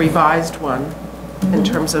the revised one in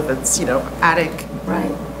terms of its, you know, attic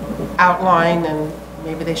outline, and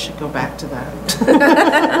maybe they should go back to that.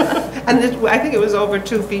 And I think it was over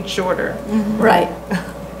 2 feet shorter. Right.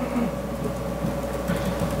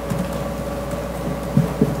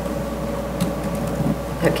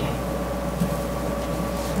 Okay.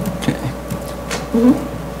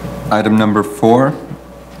 Item number 4,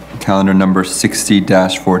 calendar number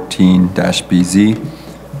 60-14-BZ,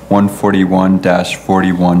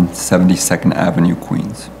 141-41 72nd Avenue,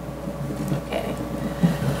 Queens. Okay.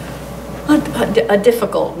 A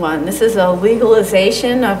difficult one. This is a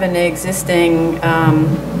legalization of an existing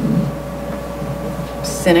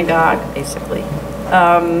synagogue, basically,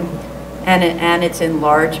 and its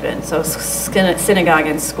enlargement. So synagogue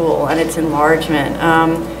and school, and its enlargement.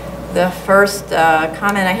 The first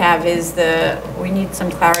comment I have is we need some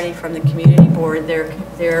clarity from the community board.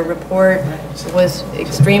 Their report was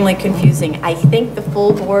extremely confusing. I think the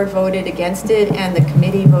full board voted against it and the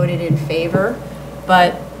committee voted in favor,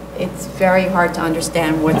 but it's very hard to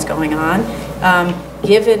understand what's going on.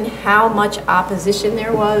 Given how much opposition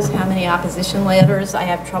there was, how many opposition letters, I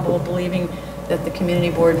have trouble believing that the community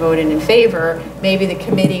board voted in favor, maybe the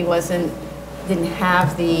committee didn't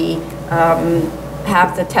have the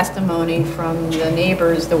testimony from the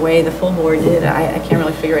neighbors the way the full board did. I can't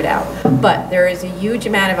really figure it out. But there is a huge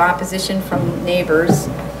amount of opposition from neighbors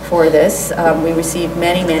for this. We received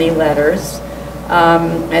many, many letters.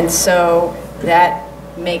 And so that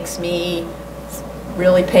makes me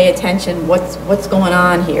really pay attention what's going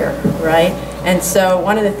on here, right? And so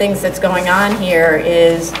one of the things that's going on here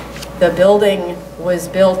is the building was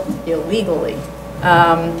built illegally.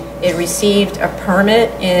 It received a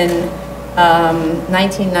permit in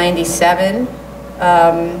 1997,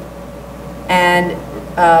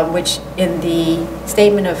 which in the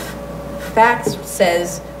statement of facts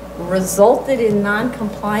says resulted in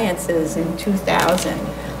non-compliances in 2000.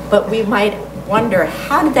 But we might wonder,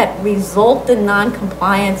 how did that result in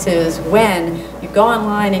non-compliances when you go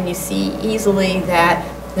online and you see easily that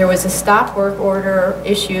there was a stop work order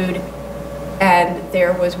issued and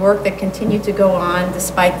there was work that continued to go on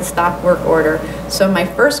despite the stop work order. So my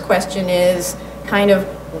first question is kind of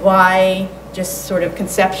why, just sort of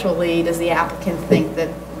conceptually, does the applicant think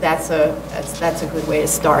that that's a good way to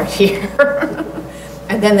start here?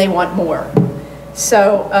 And then they want more.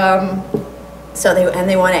 So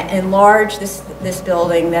they want to enlarge this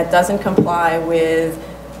building that doesn't comply with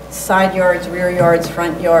side yards, rear yards,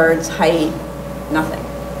 front yards, height, nothing.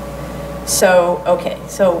 So, okay,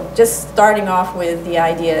 so just starting off with the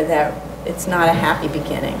idea that it's not a happy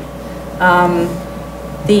beginning.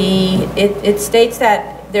 It states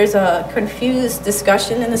that there's a confused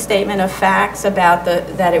discussion in the statement of facts about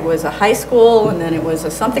that it was a high school and then it was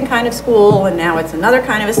a something kind of school and now it's another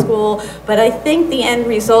kind of a school. But I think the end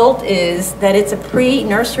result is that it's a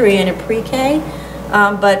pre-nursery and a pre-K.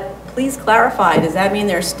 But please clarify, does that mean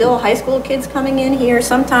there's still high school kids coming in here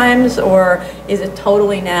sometimes, or is it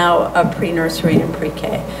totally now a pre-nursery and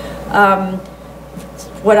pre-K?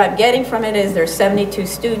 What I'm getting from it is there's 72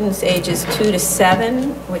 students ages 2 to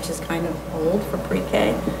 7, which is kind of old for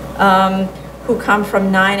pre-K, who come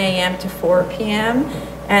from 9 a.m. to 4 p.m.,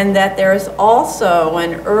 and that there's also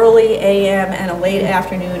an early a.m. and a late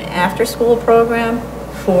afternoon after-school program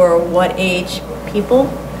for what age people?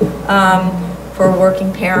 For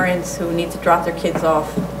working parents who need to drop their kids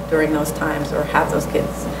off during those times or have those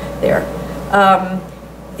kids there.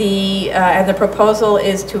 And the proposal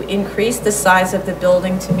is to increase the size of the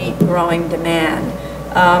building to meet growing demand.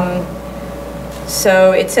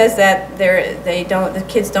 So it says that the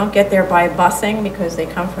kids don't get there by busing because they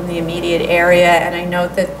come from the immediate area, and I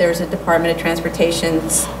note that there's a Department of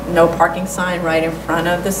Transportation's no parking sign right in front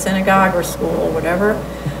of the synagogue or school or whatever.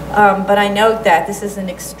 But I note that this is an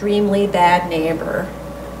extremely bad neighbor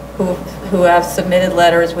who have submitted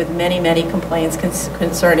letters with many, many complaints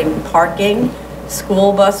concerning parking,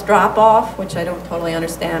 school bus drop-off, which I don't totally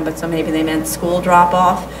understand, but so maybe they meant school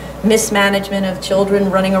drop-off, mismanagement of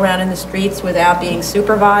children running around in the streets without being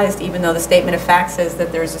supervised, even though the statement of fact says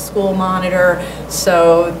that there's a school monitor,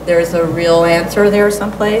 so there's a real answer there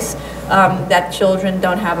someplace, that children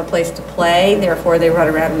don't have a place to play, therefore they run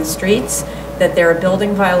around in the streets, that there are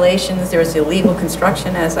building violations, there's illegal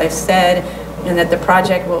construction, as I've said, and that the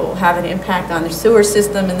project will have an impact on the sewer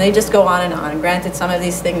system, and they just go on and on. Granted, some of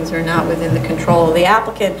these things are not within the control of the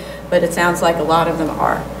applicant, but it sounds like a lot of them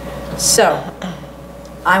are. So,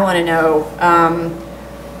 I want to know,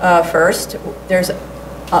 first, there's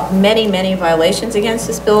many, many violations against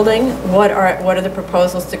this building. What are the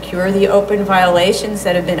proposals to cure the open violations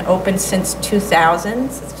that have been open since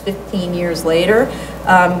 2000, since 15 years later,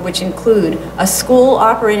 which include a school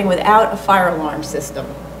operating without a fire alarm system?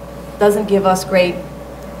 Doesn't give us great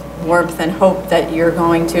warmth and hope that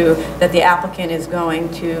that the applicant is going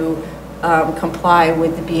to comply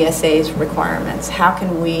with the BSA's requirements. How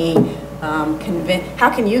can we how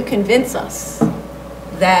can you convince us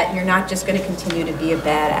that you're not just going to continue to be a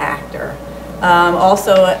bad actor?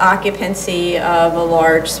 Also, occupancy of a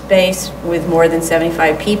large space with more than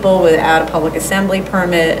 75 people without a public assembly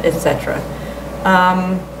permit, etc.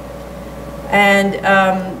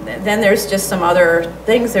 Then there's just some other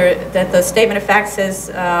things there that the statement of fact says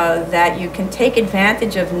that you can take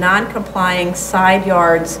advantage of non-complying side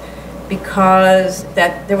yards because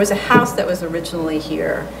that there was a house that was originally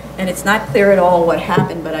here, and it's not clear at all what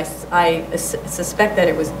happened, but I suspect that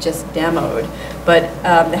it was just demoed. But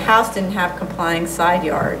the house didn't have complying side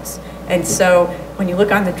yards, and so when you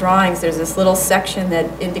look on the drawings, there's this little section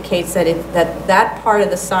that indicates that that part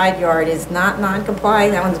of the side yard is not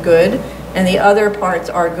non-complying. That one's good, and the other parts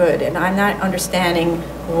are good, and I'm not understanding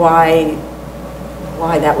why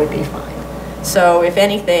that would be fine. So if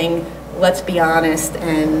anything, let's be honest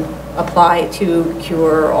and apply to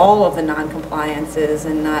cure all of the non-compliances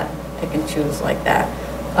and not pick and choose like that.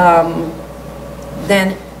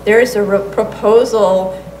 Then there is a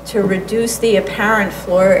proposal to reduce the apparent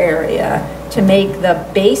floor area to make the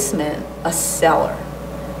basement a cellar.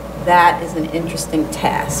 That is an interesting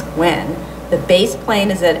task when the base plane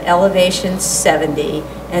is at elevation 70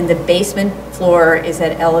 and the basement floor is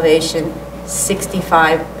at elevation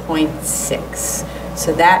 65.6.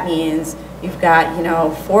 So that means you've got,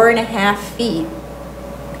 4.5 feet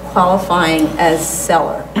qualifying as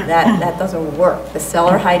cellar. That doesn't work. The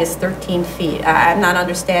cellar height is 13 feet. I'm not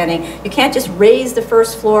understanding. You can't just raise the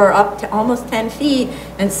first floor up to almost 10 feet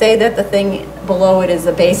and say that the thing below it is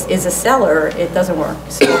a cellar. It doesn't work.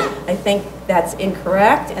 So I think that's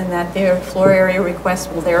incorrect, and that their floor area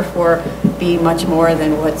request will therefore be much more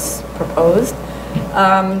than what's proposed.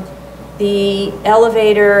 The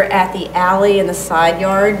elevator at the alley in the side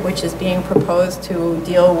yard, which is being proposed to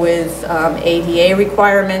deal with ADA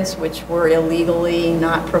requirements, which were illegally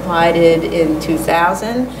not provided in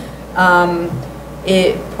 2000.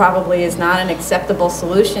 It probably is not an acceptable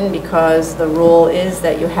solution because the rule is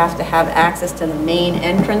that you have to have access to the main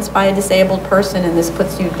entrance by a disabled person, and this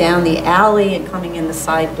puts you down the alley and coming in the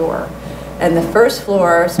side door. And the first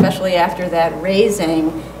floor, especially after that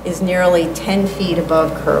raising, is nearly 10 feet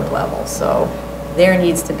above curb level. So there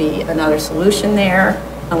needs to be another solution there,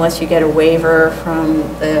 unless you get a waiver from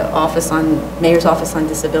the Mayor's Office on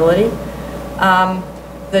Disability.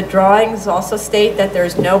 The drawings also state that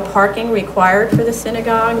there's no parking required for the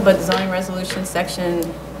synagogue, but zoning resolution section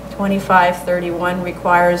 2531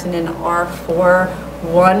 requires in an R4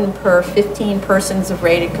 1 per 15 persons of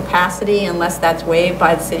rated capacity, unless that's waived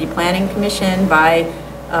by the City Planning Commission by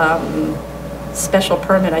special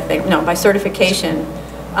permit, I think, no, by certification.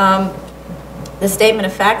 The statement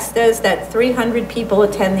of facts says that 300 people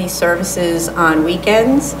attend these services on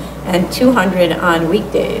weekends and 200 on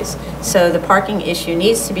weekdays. So the parking issue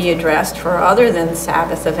needs to be addressed for other than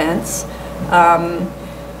Sabbath events.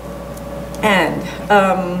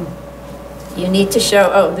 You need to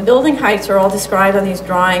show, the building heights are all described on these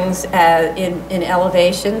drawings in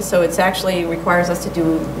elevation, so it's actually requires us to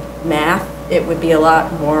do math. It would be a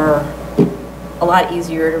lot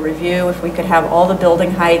easier to review if we could have all the building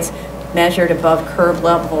heights measured above curb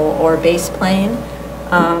level or base plane.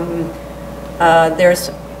 There's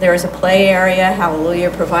a play area,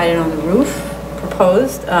 hallelujah, provided on the roof,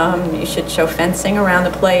 proposed. You should show fencing around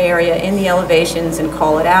the play area in the elevations and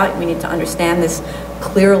call it out. We need to understand this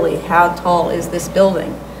clearly. How tall is this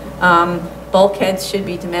building? Bulkheads should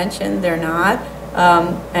be dimensioned, they're not.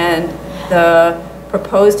 And the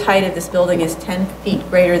proposed height of this building is 10 feet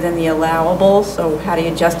greater than the allowable, so how do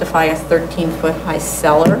you justify a 13-foot high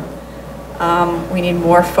cellar? We need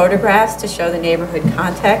more photographs to show the neighborhood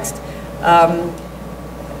context.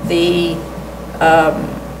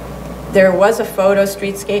 There was a photo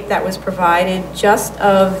streetscape that was provided just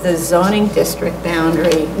of the zoning district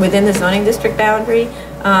boundary, within the zoning district boundary,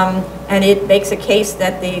 and it makes a case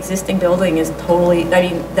that the existing building is totally,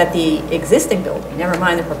 that the existing building, never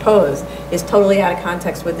mind the proposed, is totally out of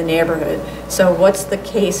context with the neighborhood. So what's the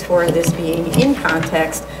case for this being in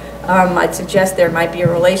context? I'd suggest there might be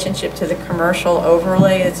a relationship to the commercial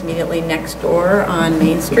overlay that's immediately next door on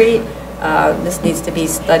Main Street. This needs to be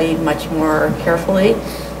studied much more carefully.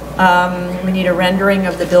 We need a rendering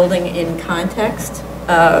of the building in context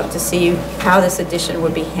to see how this addition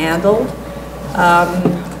would be handled.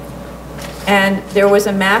 And there was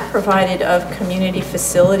a map provided of community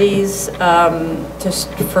facilities,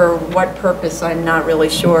 for what purpose, I'm not really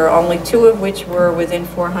sure, only 2 of which were within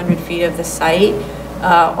 400 feet of the site.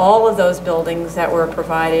 All of those buildings that were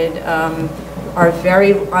provided are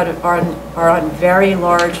on very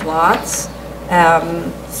large lots.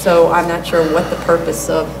 So I'm not sure what the purpose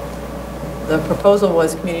of the proposal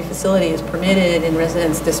was. Community facility is permitted in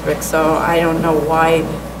residence districts, so I don't know why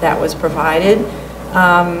that was provided.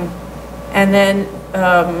 And then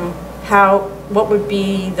what would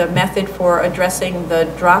be the method for addressing the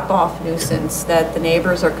drop-off nuisance that the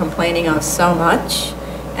neighbors are complaining of so much,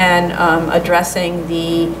 and addressing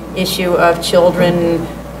the issue of children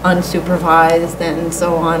unsupervised and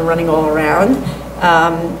so on running all around.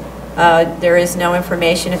 There is no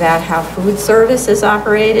information about how food service is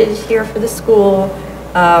operated here for the school.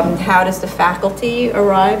 How does the faculty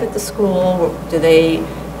arrive at the school? Do they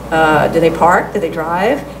park? Do they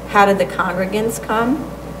drive? How did the congregants come?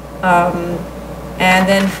 And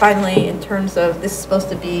then finally, in terms of, this is supposed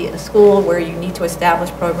to be a school where you need to establish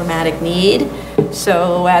programmatic need.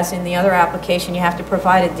 So as in the other application, you have to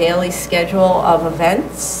provide a daily schedule of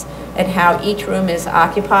events and how each room is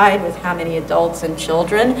occupied with how many adults and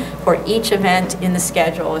children for each event in the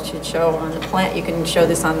schedule. It should show on the plan. You can show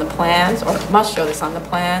this on the plans, or must show this on the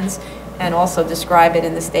plans, and also describe it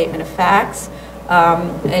in the statement of facts.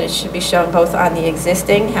 And it should be shown both on the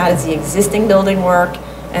existing, how does the existing building work,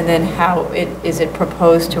 and then how is it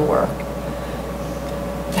proposed to work.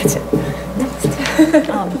 That's it.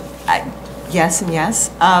 Yes and yes.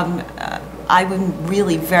 I'm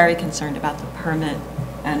really very concerned about the permit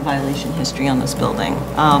and violation history on this building.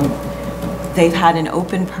 They've had an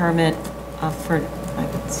open permit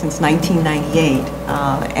since 1998,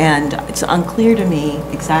 and it's unclear to me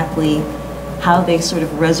exactly how they sort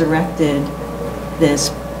of resurrected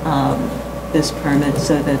this permit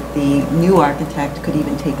so that the new architect could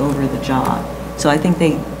even take over the job. So I think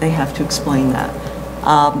they have to explain that.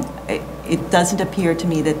 It doesn't appear to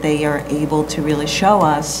me that they are able to really show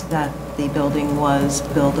us that the building was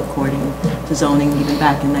built according to zoning even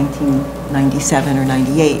back in 1997 or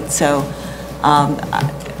 98. So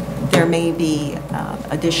there may be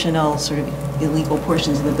additional sort of illegal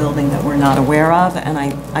portions of the building that we're not aware of, and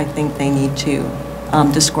I think they need to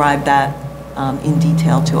describe that in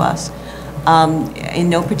detail to us. In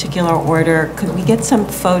no particular order, could we get some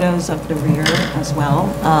photos of the rear as well?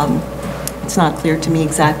 It's not clear to me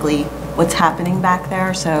exactly what's happening back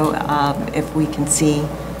there, so if we can see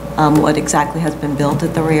what exactly has been built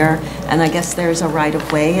at the rear. And I guess there's a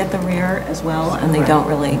right-of-way at the rear as well, and they don't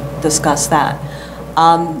really discuss that.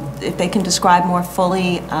 If they can describe more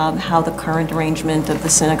fully how the current arrangement of the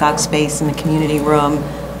synagogue space and the community room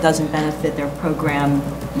doesn't benefit their program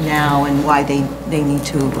now, and why they need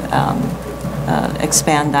to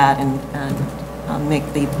expand that and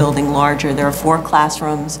make the building larger. There are 4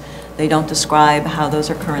 classrooms. They don't describe how those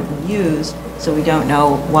are currently used, so we don't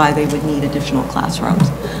know why they would need additional classrooms.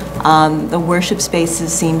 The worship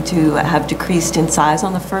spaces seem to have decreased in size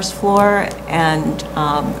on the first floor, and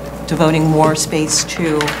devoting more space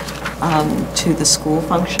to the school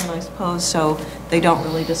function, I suppose. So they don't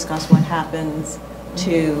really discuss what happens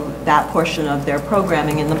to that portion of their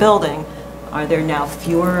programming in the building. Are there now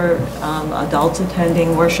fewer adults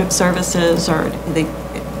attending worship services, or it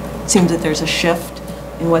seems that there's a shift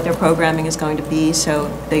in what their programming is going to be, so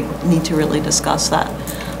they need to really discuss that.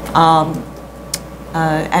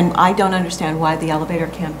 And I don't understand why the elevator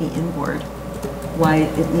can't be inboard, why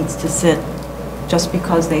it needs to sit just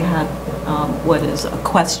because they have what is a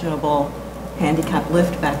questionable handicap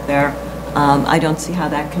lift back there. I don't see how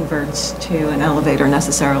that converts to an elevator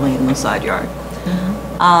necessarily in the side yard.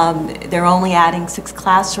 They're only adding 6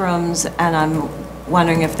 classrooms, and I'm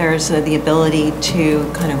wondering if there's the ability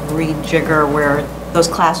to kind of rejigger where those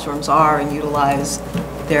classrooms are and utilize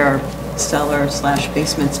their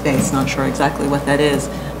cellar/basement space, not sure exactly what that is,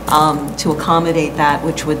 to accommodate that,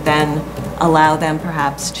 which would then allow them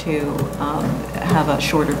perhaps to have a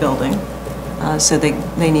shorter building. So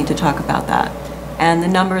they need to talk about that. And the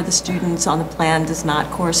number of the students on the plan does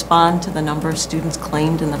not correspond to the number of students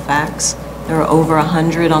claimed in the facts. There are over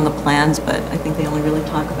 100 on the plans, but I think they only really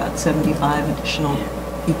talk about 75 additional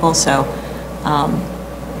people. So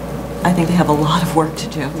I think they have a lot of work to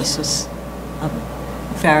do. This is a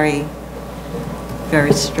very,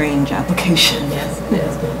 very strange application. Yes, it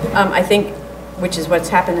is. I think, which is what's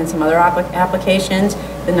happened in some other applications,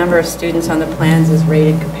 the number of students on the plans is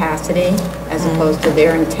rated capacity as opposed to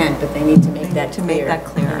their intent, but they need to make that clear. To make that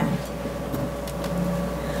clear. Yeah.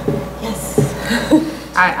 Yes.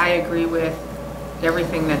 I agree with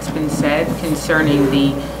everything that's been said concerning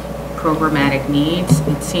the programmatic needs.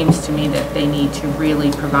 It seems to me that they need to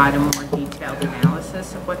really provide a more detailed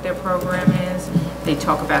analysis of what their program is. They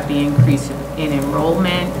talk about the increase in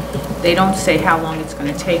enrollment. They don't say how long it's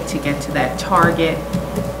going to take to get to that target.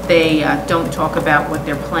 They don't talk about what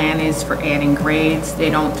their plan is for adding grades. They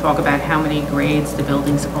don't talk about how many grades the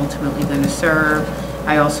building's ultimately going to serve.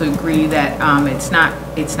 I also agree that it's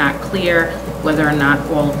not clear whether or not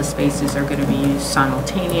all of the spaces are going to be used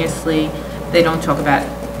simultaneously. They don't talk about,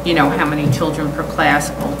 how many children per class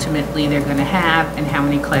ultimately they're going to have, and how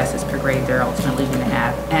many classes per grade they're ultimately going to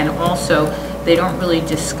have. And also, they don't really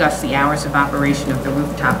discuss the hours of operation of the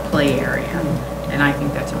rooftop play area. And I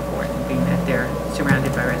think that's important, being that they're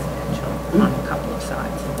surrounded by residential on a couple of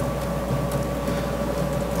sides.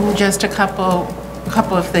 Just a couple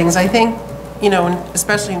of things. I think,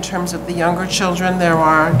 especially in terms of the younger children, there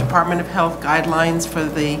are Department of Health guidelines for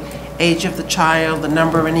the age of the child, the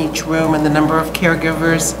number in each room, and the number of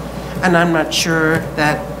caregivers, and I'm not sure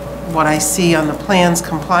that what I see on the plans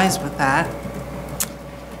complies with that.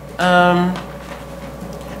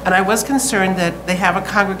 And I was concerned that they have a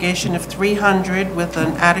congregation of 300 with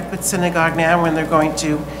an adequate synagogue now, when they're going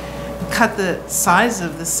to cut the size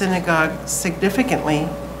of the synagogue significantly,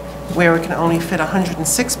 where it can only fit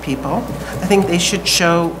 106 people. I think they should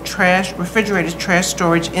show trash, refrigerated trash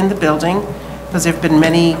storage in the building, because there have been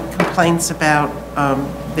many complaints about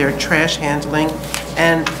their trash handling.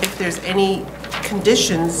 And if there's any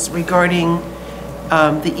conditions regarding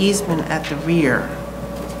the easement at the rear,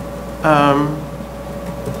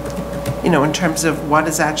 you know, in terms of what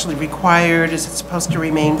is actually required, is it supposed to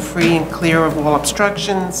remain free and clear of all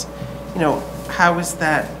obstructions? You know, how is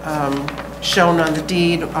that shown on the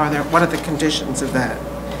deed? What are the conditions of that?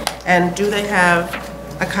 And do they have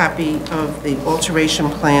a copy of the alteration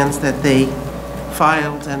plans that they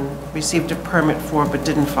filed and received a permit for but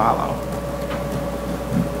didn't follow?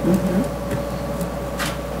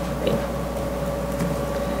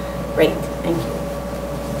 Great, thank you.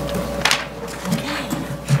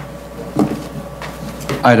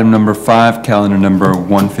 Item number 5, calendar number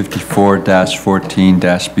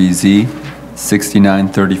 154-14-BZ,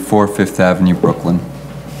 6934 Fifth Avenue, Brooklyn.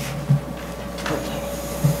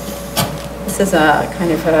 This is a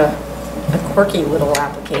kind of a quirky little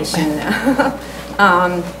application.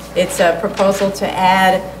 It's a proposal to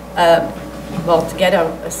add, to get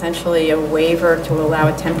essentially a waiver to allow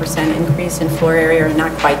a 10% increase in floor area, or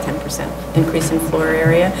not quite 10% increase in floor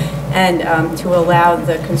area, and to allow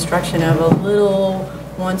the construction of a little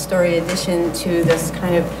one-story addition to this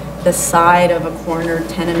kind of the side of a corner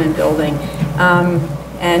tenement building.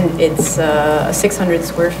 And it's a 600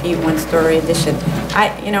 square feet, one-story addition.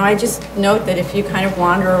 I just note that if you kind of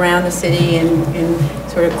wander around the city in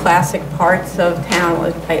sort of classic parts of town,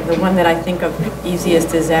 the one that I think of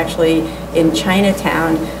easiest is actually in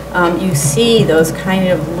Chinatown, you see those kind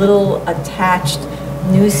of little attached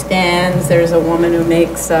newsstands. There's a woman who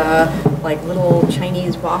makes like little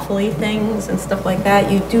Chinese waffly things and stuff like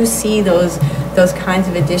that. You do see those kinds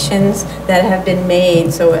of additions that have been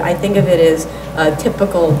made. So I think of it as a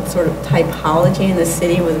typical sort of typology in the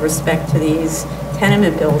city with respect to these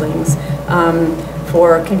tenement buildings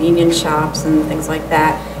for convenience shops and things like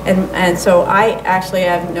that. And so I actually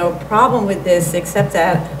have no problem with this, except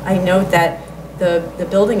that I note that the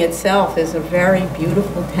building itself is a very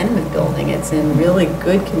beautiful tenement building. It's in really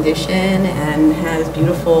good condition and has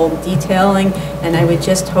beautiful detailing, and I would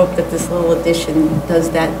just hope that this little addition does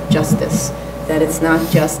that justice, that it's not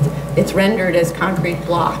just, it's rendered as concrete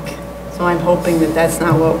block. So I'm hoping that that's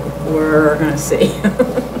not what we're going to see.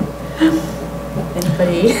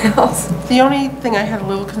 Anybody else? The only thing I had a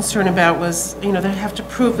little concern about was, you know, they have to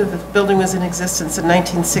prove that the building was in existence in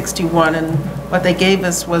 1961, and what they gave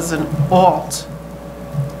us was an alt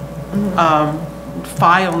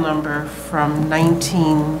file number from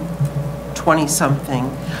 1920-something.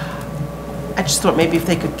 I just thought maybe if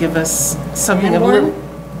they could give us something a little,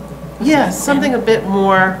 something a bit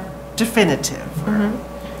more definitive.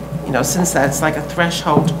 You know, since that's like a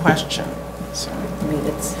threshold question. So, I mean,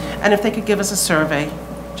 it's and if they could give us a survey,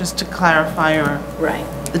 just to clarify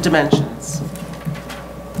the dimensions.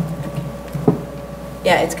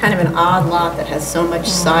 Yeah, it's kind of an odd lot that has so much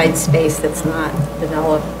side space that's not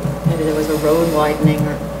developed. Maybe there was a road widening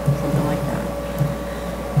or something like that.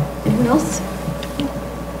 Anyone else?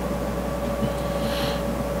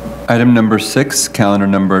 Item number 6, calendar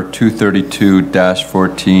number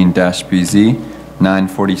 232-14-BZ,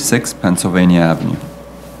 946 Pennsylvania Avenue.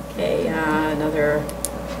 Okay, another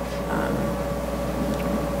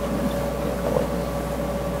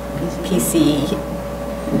PC.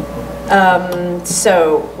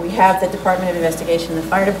 So we have the Department of Investigation, the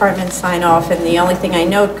fire department sign off, and the only thing I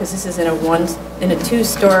note, because this is in a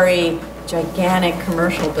two-story gigantic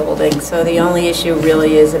commercial building, so the only issue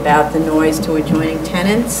really is about the noise to adjoining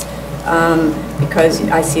tenants, because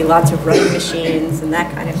I see lots of rowing machines and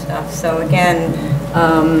that kind of stuff. So again,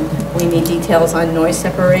 we need details on noise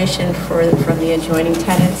separation from the adjoining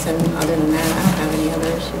tenants, and other than that, I don't have any other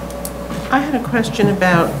issue. I had a question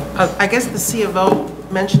about, I guess the C of O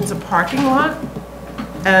mentions a parking lot,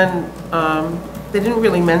 and they didn't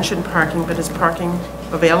really mention parking, but is parking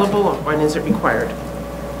available, or is it required?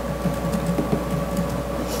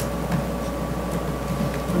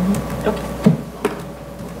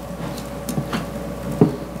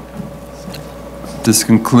 This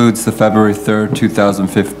concludes the February 3rd,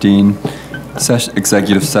 2015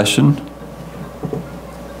 executive session.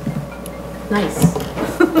 Nice.